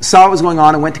back, saw what was going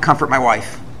on, and went to comfort my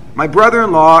wife. My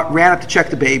brother-in-law ran up to check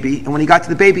the baby, and when he got to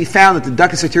the baby, he found that the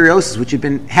ductus arteriosus, which had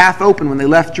been half open when they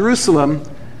left Jerusalem,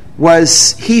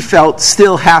 was, he felt,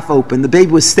 still half open. The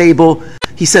baby was stable.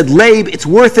 He said, "Labe, it's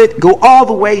worth it. Go all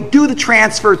the way, do the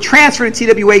transfer to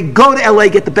TWA, go to LA,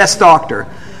 get the best doctor."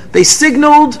 They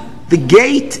signaled the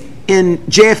gate in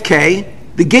JFK.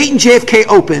 The gate in JFK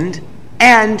opened,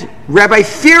 and Rabbi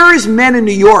Führer's men in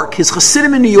New York, his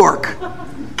Hasidim in New York,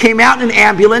 came out in an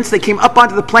ambulance. They came up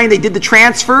onto the plane. They did the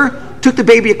transfer, took the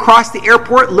baby across the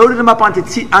airport, loaded him up onto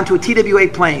a TWA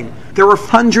plane. There were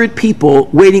 100 people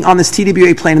waiting on this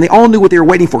TWA plane, and they all knew what they were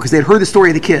waiting for because they had heard the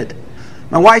story of the kid.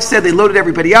 My wife said they loaded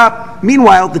everybody up.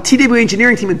 Meanwhile, the TWA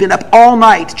engineering team had been up all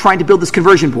night trying to build this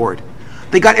conversion board.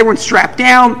 They got everyone strapped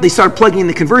down. They started plugging in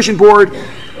the conversion board.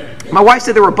 My wife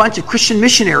said there were a bunch of Christian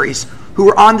missionaries who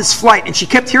were on this flight, and she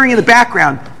kept hearing in the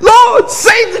background, "Lord,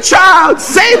 save the child!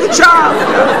 Save the child!"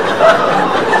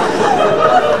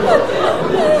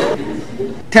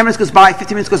 10 minutes goes by,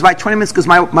 15 minutes goes by, 20 minutes goes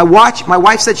by. My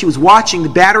wife said she was watching the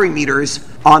battery meters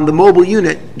on the mobile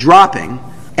unit dropping,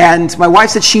 and my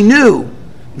wife said she knew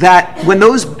that when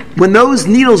those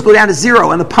needles go down to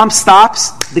zero and the pump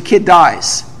stops, the kid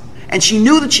dies. And she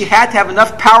knew that she had to have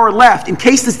enough power left in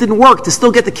case this didn't work to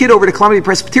still get the kid over to Columbia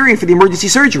Presbyterian for the emergency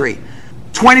surgery.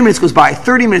 20 minutes goes by,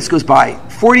 30 minutes goes by,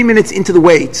 40 minutes into the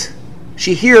wait,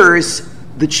 she hears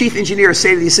the chief engineer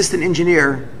say to the assistant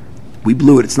engineer, "We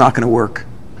blew it, it's not going to work."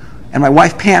 And my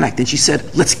wife panicked and she said,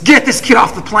 "Let's get this kid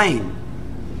off the plane."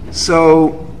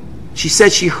 So she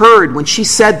said she heard, when she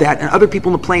said that and other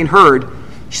people in the plane heard,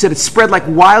 she said it spread like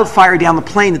wildfire down the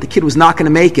plane that the kid was not going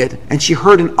to make it, and she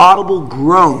heard an audible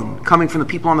groan coming from the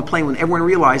people on the plane when everyone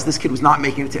realized this kid was not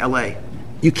making it to LA.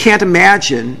 You can't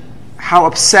imagine how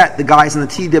upset the guys on the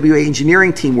TWA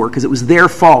engineering team were, because it was their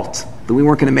fault that we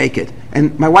weren't going to make it.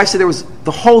 And my wife said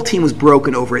the whole team was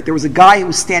broken over it. There was a guy who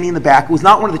was standing in the back, who was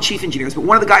not one of the chief engineers, but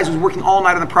one of the guys who was working all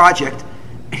night on the project,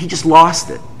 and he just lost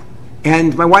it.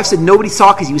 And my wife said nobody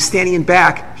saw because he was standing in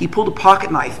back. He pulled a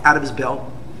pocket knife out of his belt.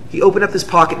 He opened up this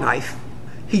pocket knife.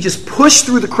 He just pushed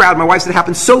through the crowd. My wife said it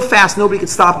happened so fast nobody could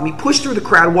stop him. He pushed through the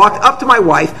crowd, walked up to my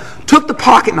wife, took the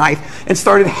pocket knife, and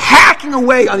started hacking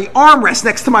away on the armrest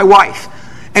next to my wife.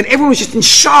 And everyone was just in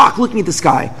shock looking at this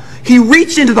guy. He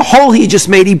reached into the hole he had just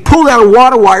made. He pulled out a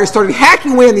water wire, started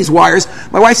hacking away on these wires.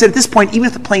 My wife said at this point, even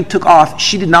if the plane took off,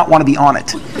 she did not want to be on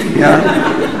it. Yeah?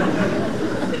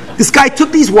 This guy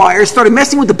took these wires, started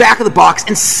messing with the back of the box,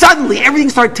 and suddenly everything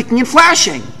started ticking and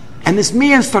flashing. And this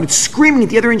man started screaming at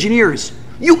the other engineers,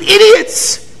 "You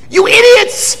idiots! You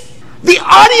idiots! The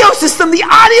audio system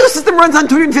runs on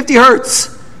 250 hertz.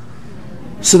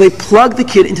 So they plugged the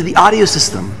kid into the audio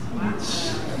system.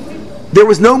 There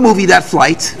was no movie that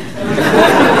flight.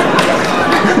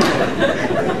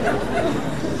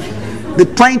 The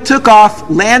plane took off,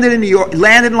 landed in New York,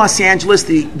 landed in Los Angeles.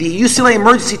 The UCLA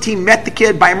emergency team met the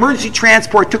kid by emergency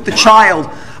transport, took the child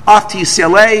off to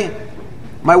UCLA.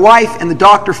 My wife and the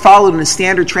doctor followed in a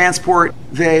standard transport.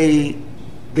 They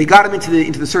got him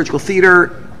into the surgical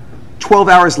theater. 12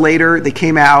 hours later, they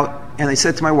came out and they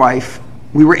said to my wife,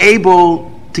 "We were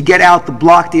able to get out the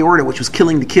blocked aorta, which was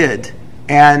killing the kid,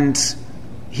 and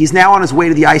he's now on his way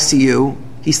to the ICU.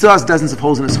 He still has dozens of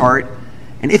holes in his heart.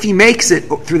 And if he makes it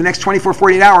through the next 24,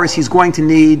 48 hours, he's going to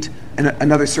need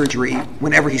another surgery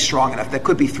whenever he's strong enough. That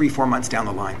could be 3-4 months down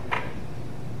the line."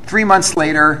 3 months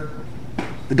later,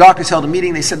 the doctors held a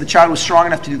meeting. They said the child was strong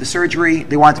enough to do the surgery.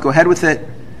 They wanted to go ahead with it.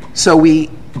 So we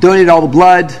donated all the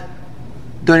blood,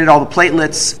 donated all the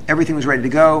platelets. Everything was ready to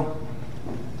go.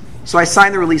 So I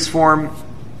signed the release form.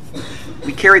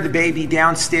 We carried the baby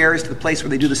downstairs to the place where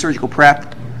they do the surgical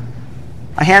prep.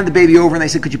 I handed the baby over and they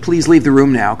said, "Could you please leave the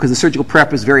room now?" Because the surgical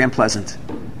prep was very unpleasant.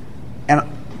 And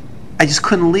I just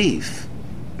couldn't leave.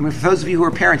 I mean, for those of you who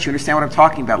are parents, you understand what I'm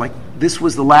talking about. Like, this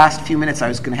was the last few minutes I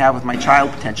was going to have with my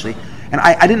child potentially. And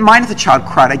I didn't mind if the child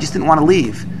cried. I just didn't want to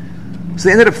leave. So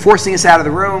they ended up forcing us out of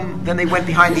the room. Then they went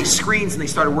behind these screens and they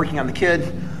started working on the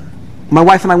kid. My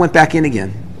wife and I went back in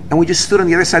again. And we just stood on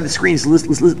the other side of the screens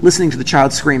listening to the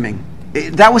child screaming.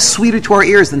 That was sweeter to our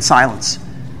ears than silence.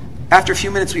 After a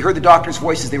few minutes, we heard the doctors'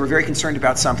 voices. They were very concerned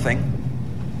about something.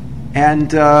 And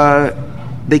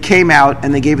they came out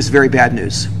and they gave us very bad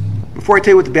news. Before I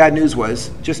tell you what the bad news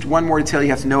was, just one more detail you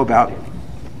have to know about.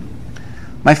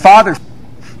 My father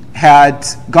had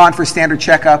gone for a standard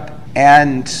checkup,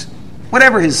 and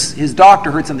whatever, his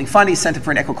doctor heard something funny, sent him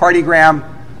for an echocardiogram,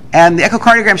 and the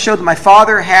echocardiogram showed that my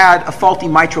father had a faulty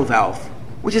mitral valve,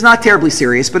 which is not terribly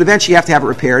serious, but eventually you have to have it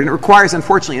repaired, and it requires,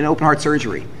 unfortunately, an open heart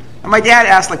surgery. And my dad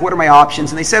asked, what are my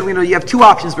options? And they said, you have two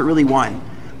options, but really one.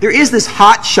 There is this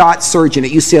hot shot surgeon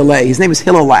at UCLA. His name is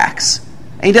Hillel Lacks.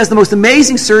 And he does the most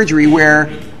amazing surgery where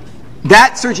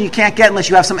that surgery you can't get unless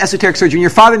you have some esoteric surgery. And your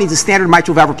father needs a standard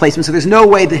mitral valve replacement, so there's no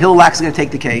way that Hillel Lacks is going to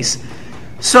take the case.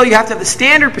 So you have to have the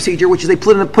standard procedure, which is they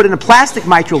put in a plastic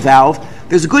mitral valve.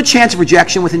 There's a good chance of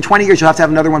rejection. Within 20 years, you'll have to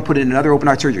have another one put in, another open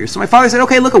heart surgery. So my father said,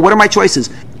 okay, look, what are my choices?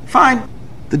 Fine.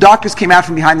 The doctors came out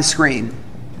from behind the screen.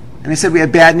 And they said, we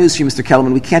have bad news for you, Mr.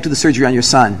 Kellerman. We can't do the surgery on your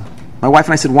son. My wife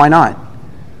and I said, why not?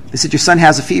 They said, your son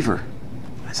has a fever.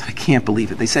 I said, I can't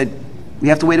believe it. They said, we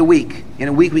have to wait a week. In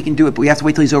a week we can do it, but we have to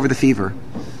wait till he's over the fever.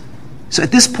 So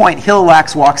at this point, Hillel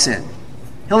Lacks walks in.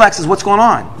 Hillel Lacks says, what's going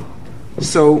on?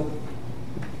 So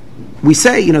we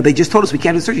say, they just told us we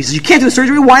can't do the surgery. He says, you can't do the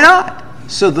surgery? Why not?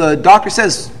 So the doctor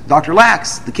says, Dr.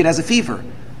 Lacks, the kid has a fever.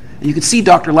 And you could see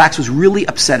Dr. Lacks was really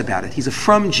upset about it. He's a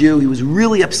frum Jew. He was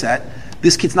really upset.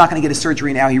 This kid's not going to get a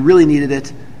surgery now. He really needed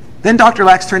it. Then Dr.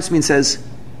 Lax turns to me and says,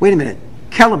 wait a minute,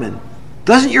 Kellerman,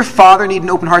 doesn't your father need an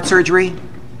open heart surgery?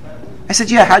 I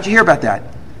said, yeah, how'd you hear about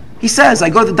that? He says, I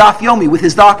go to the Daf Yomi with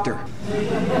his doctor.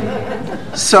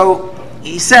 So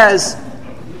he says,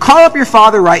 call up your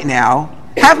father right now,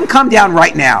 have him come down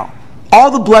right now.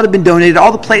 All the blood had been donated,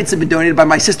 all the plates had been donated by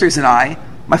my sisters and I.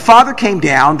 My father came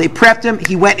down, they prepped him,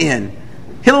 he went in.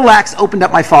 Hillel Lax opened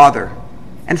up my father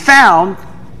and found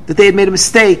that they had made a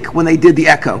mistake when they did the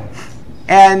echo.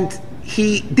 And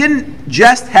he didn't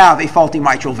just have a faulty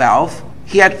mitral valve.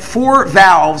 He had 4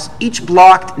 valves, each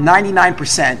blocked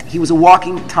 99%. He was a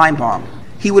walking time bomb.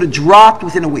 He would have dropped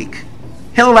within a week.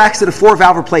 Hillel Lax did a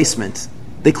 4-valve replacement.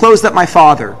 They closed up my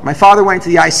father. My father went into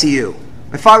the ICU.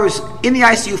 My father was in the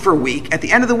ICU for a week. At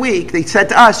the end of the week, they said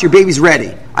to us, your baby's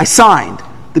ready. I signed.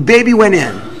 The baby went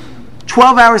in.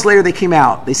 12 hours later, they came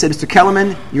out. They said, Mr.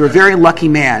 Kellerman, you're a very lucky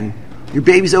man. Your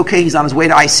baby's okay. He's on his way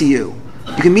to ICU.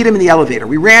 You can meet him in the elevator.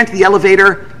 We ran to the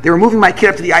elevator. They were moving my kid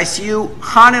up to the ICU.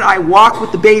 Han and I walked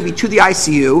with the baby to the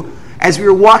ICU. As we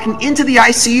were walking into the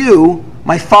ICU,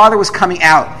 my father was coming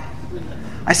out.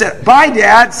 I said, bye,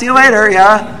 Dad. See you later.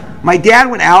 Yeah. My dad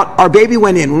went out. Our baby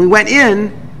went in. When we went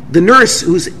in, the nurse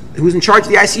who's in charge of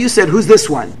the ICU said, who's this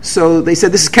one? So they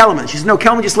said, this is Kellerman. She said, no,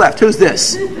 Kellerman just left. Who's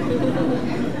this?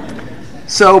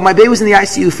 So my baby was in the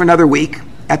ICU for another week.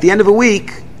 At the end of a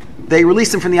week, they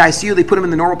released him from the ICU. They put him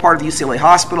in the normal part of the UCLA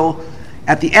hospital.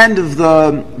 At the end of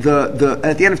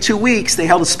at the end of 2 weeks, they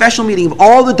held a special meeting of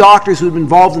all the doctors who had been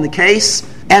involved in the case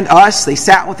and us. They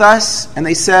sat with us and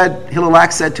they said, Hillel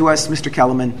Lax said to us, Mr.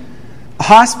 Kellerman, a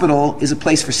hospital is a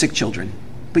place for sick children,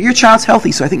 but your child's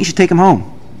healthy, so I think you should take him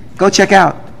home. Go check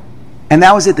out. And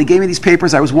that was it. They gave me these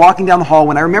papers. I was walking down the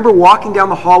hallway, and I remember walking down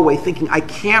the hallway thinking, I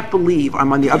can't believe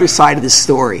I'm on the other side of this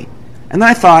story. And then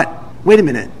I thought, wait a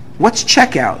minute, what's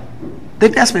checkout? They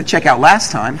didn't ask me to check out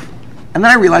last time. And then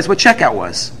I realized what checkout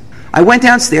was. I went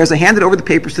downstairs, I handed over the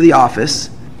papers to the office.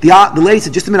 The lady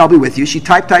said, just a minute, I'll be with you. She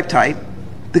typed.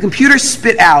 The computer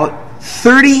spit out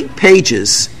 30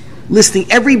 pages listing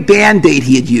every Band-Aid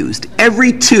he had used,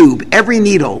 every tube, every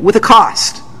needle, with a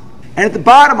cost. And at the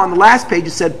bottom on the last page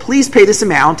it said, please pay this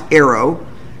amount, arrow.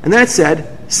 And then it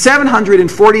said,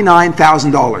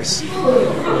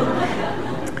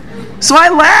 $749,000. So I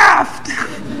laughed.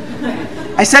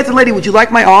 I said to the lady, would you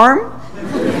like my arm?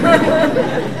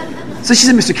 So she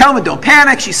said, Mr. Kellerman, don't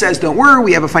panic. She says, don't worry,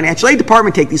 we have a financial aid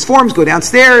department. Take these forms, go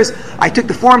downstairs. I took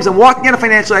the forms. I'm walking out of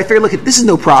financial aid. I figured, look, this is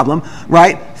no problem,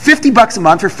 right? $50 a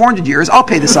month for 400 years. I'll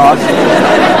pay this off.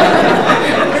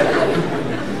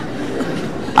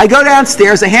 I go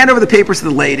downstairs. I hand over the papers to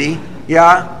the lady.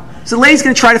 Yeah. So the lady's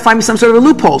going to try to find me some sort of a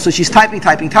loophole. So she's typing.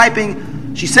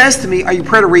 She says to me, are you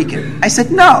Puerto Rican? I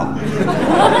said, no.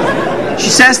 She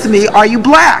says to me, are you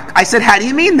black? I said, how do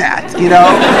you mean that? You know?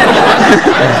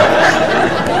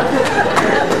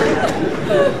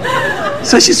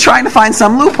 So she's trying to find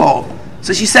some loophole.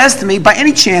 So she says to me, by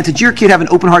any chance, did your kid have an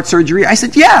open heart surgery? I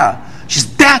said, yeah. She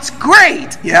says, that's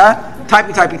great. Yeah?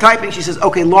 Typing. She says,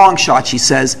 okay, long shot. She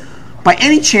says, by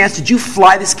any chance, did you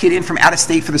fly this kid in from out of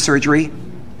state for the surgery?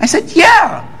 I said,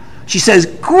 yeah. She says,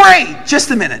 great.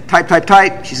 Just a minute.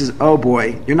 Type. She says, oh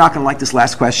boy, you're not going to like this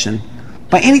last question.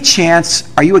 By any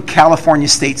chance, are you a California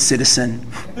state citizen?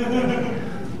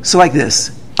 So like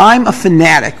this. I'm a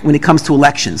fanatic when it comes to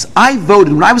elections. I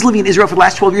voted, when I was living in Israel for the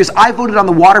last 12 years, I voted on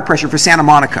the water pressure for Santa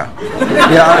Monica.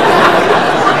 Yeah.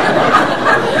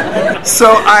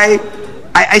 So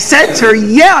I said to her,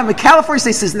 yeah, I'm a California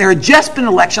state citizen. There had just been an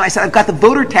election. I said, I've got the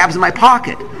voter tabs in my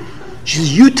pocket. She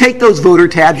says, you take those voter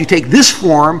tabs, you take this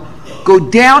form, go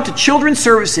down to Children's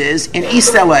Services in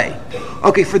East LA.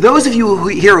 Okay, for those of you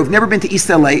here who have never been to East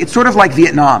LA, it's sort of like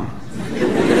Vietnam.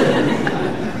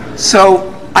 So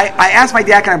I asked my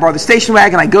dad, can I borrow the station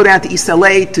wagon? I go down to East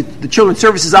LA to the Children's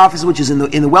Services office, which is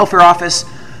in the welfare office.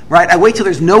 Right? I wait till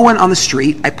there's no one on the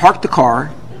street. I park the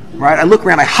car. Right? I look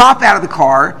around. I hop out of the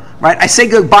car. Right? I say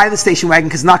goodbye to the station wagon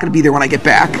because it's not going to be there when I get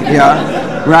back.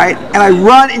 Yeah. Right? And I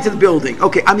run into the building.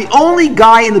 Okay, I'm the only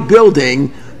guy in the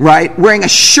building, right, wearing a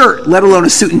shirt, let alone a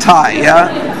suit and tie.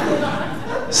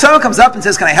 Yeah. Someone comes up and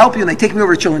says, can I help you? And they take me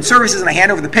over to Children's Services, and I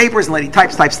hand over the papers, and the lady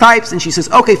types, and she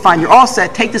says, okay, fine, you're all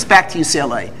set. Take this back to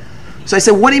UCLA. So I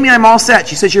said, what do you mean I'm all set?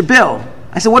 She says, your bill.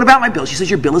 I said, what about my bill? She says,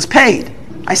 your bill is paid.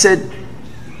 I said,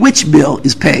 which bill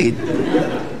is paid?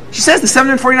 She says, the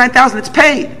 $749,000, it's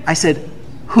paid. I said,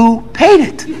 who paid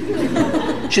it?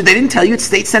 She said, they didn't tell you, it's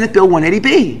State Senate Bill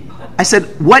 180B. I said,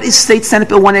 what is State Senate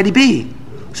Bill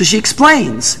 180B? So she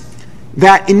explains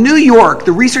that in New York,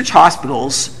 the research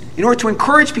hospitals, in order to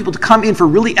encourage people to come in for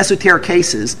really esoteric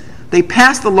cases, they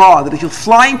passed the law that if you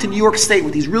fly into New York State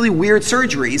with these really weird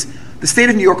surgeries, the state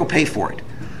of New York will pay for it.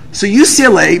 So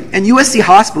UCLA and USC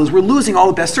hospitals were losing all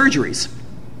the best surgeries.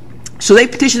 So they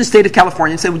petitioned the state of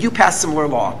California and said, would you pass a similar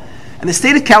law? And the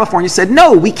state of California said,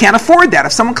 no, we can't afford that.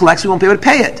 If someone collects, we won't be able to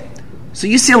pay it. So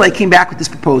UCLA came back with this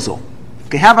proposal.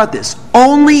 Okay, how about this?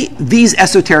 Only these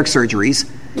esoteric surgeries,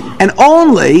 and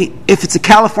only if it's a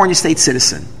California state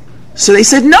citizen. So they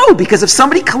said, no, because if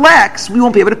somebody collects, we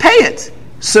won't be able to pay it.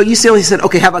 So UCLA said,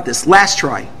 okay, how about this? Last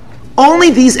try. Only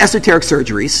these esoteric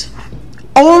surgeries,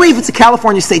 only if it's a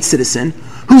California state citizen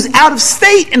who's out of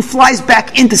state and flies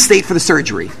back into state for the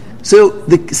surgery. So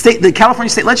the California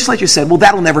state legislature said, well,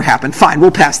 that'll never happen. Fine,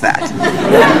 we'll pass that.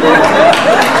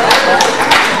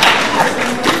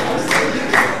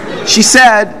 She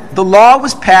said, the law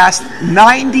was passed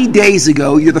 90 days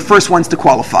ago. You're the first ones to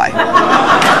qualify.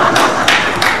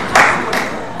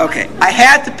 Okay, I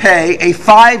had to pay a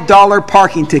 $5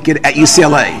 parking ticket at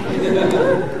UCLA.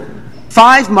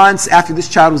 5 months after this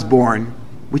child was born,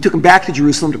 we took him back to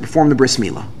Jerusalem to perform the bris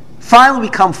milah. Finally, we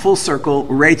come full circle.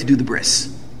 We're ready to do the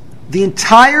bris. The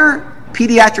entire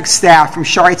pediatric staff from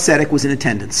Shaare Zedek was in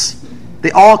attendance.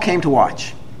 They all came to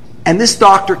watch. And this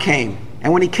doctor came.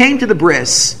 And when he came to the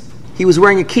bris, he was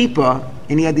wearing a kippah,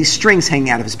 and he had these strings hanging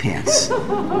out of his pants.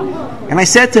 And I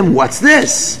said to him, what's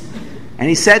this? And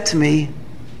he said to me,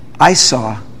 I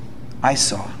saw.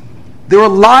 There were a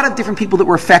lot of different people that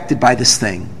were affected by this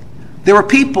thing. There were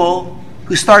people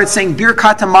who started saying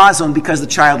Birkat HaMazon because the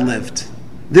child lived.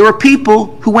 There were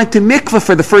people who went to mikveh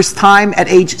for the first time at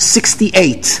age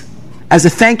 68 as a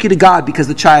thank you to God because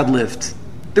the child lived.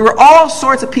 There were all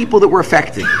sorts of people that were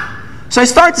affected. So I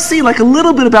started to see like a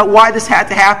little bit about why this had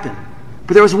to happen.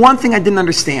 But there was one thing I didn't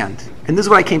understand. And this is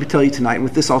what I came to tell you tonight, and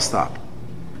with this I'll stop.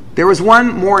 There was one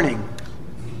morning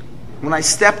when I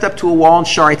stepped up to a wall in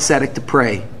Shaare Zedek to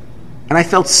pray, and I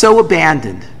felt so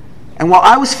abandoned. And while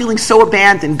I was feeling so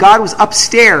abandoned, God was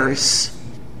upstairs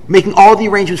making all the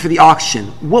arrangements for the auction.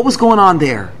 What was going on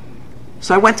there?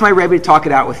 So I went to my Rebbe to talk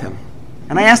it out with him.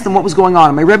 And I asked him what was going on.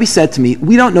 And my Rebbe said to me,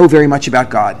 we don't know very much about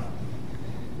God.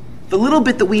 The little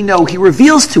bit that we know, he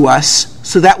reveals to us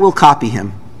so that we'll copy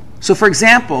him. So for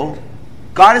example,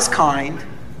 God is kind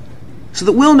so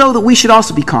that we'll know that we should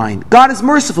also be kind. God is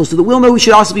merciful so that we'll know we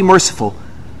should also be merciful.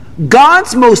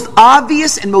 God's most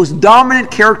obvious and most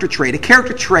dominant character trait, a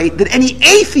character trait that any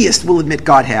atheist will admit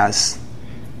God has,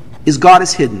 is God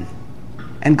is hidden.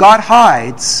 And God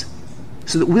hides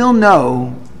so that we'll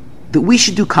know that we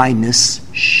should do kindness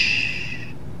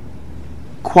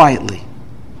quietly.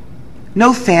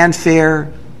 No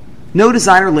fanfare, no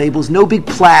designer labels, no big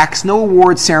plaques, no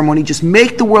award ceremony, just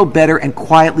make the world better and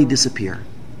quietly disappear.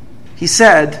 He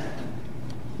said,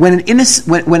 when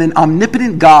an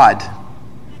omnipotent God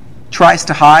tries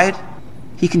to hide,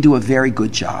 he can do a very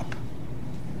good job.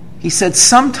 He said,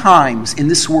 sometimes in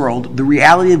this world, the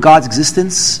reality of God's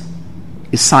existence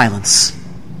is silence.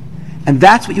 And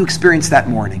that's what you experienced that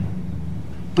morning.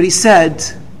 But he said,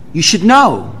 you should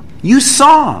know, you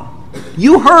saw,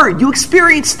 you heard, you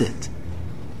experienced it.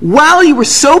 While you were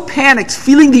so panicked,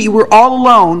 feeling that you were all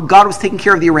alone, God was taking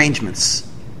care of the arrangements.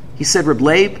 He said, Reb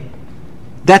Leib,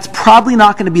 that's probably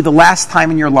not going to be the last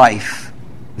time in your life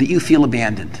that you feel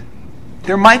abandoned.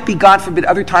 There might be, God forbid,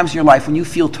 other times in your life when you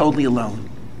feel totally alone.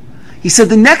 He said,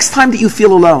 the next time that you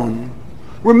feel alone,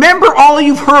 remember all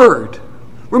you've heard.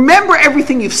 Remember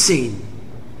everything you've seen.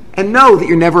 And know that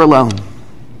you're never alone.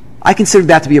 I consider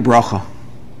that to be a bracha.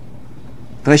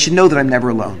 That I should know that I'm never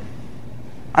alone.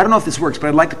 I don't know if this works, but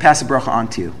I'd like to pass a bracha on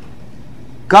to you.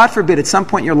 God forbid, at some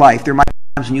point in your life, there might be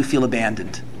times when you feel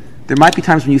abandoned. There might be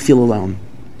times when you feel alone.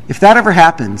 If that ever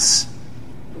happens,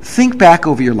 think back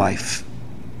over your life.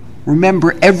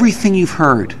 Remember everything you've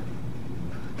heard.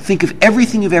 Think of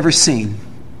everything you've ever seen.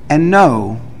 And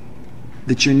know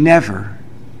that you're never,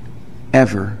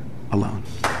 ever alone.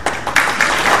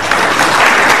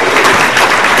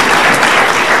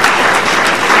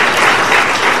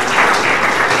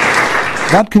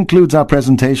 That concludes our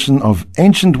presentation of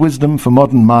Ancient Wisdom for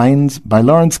Modern Minds by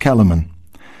Lawrence Kellerman.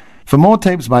 For more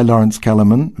tapes by Lawrence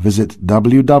Kellerman, visit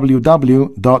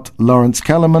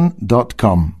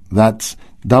www.lawrencekellerman.com. That's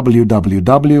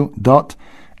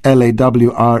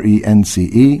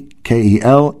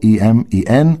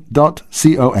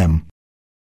www.lawrencekellermen.com.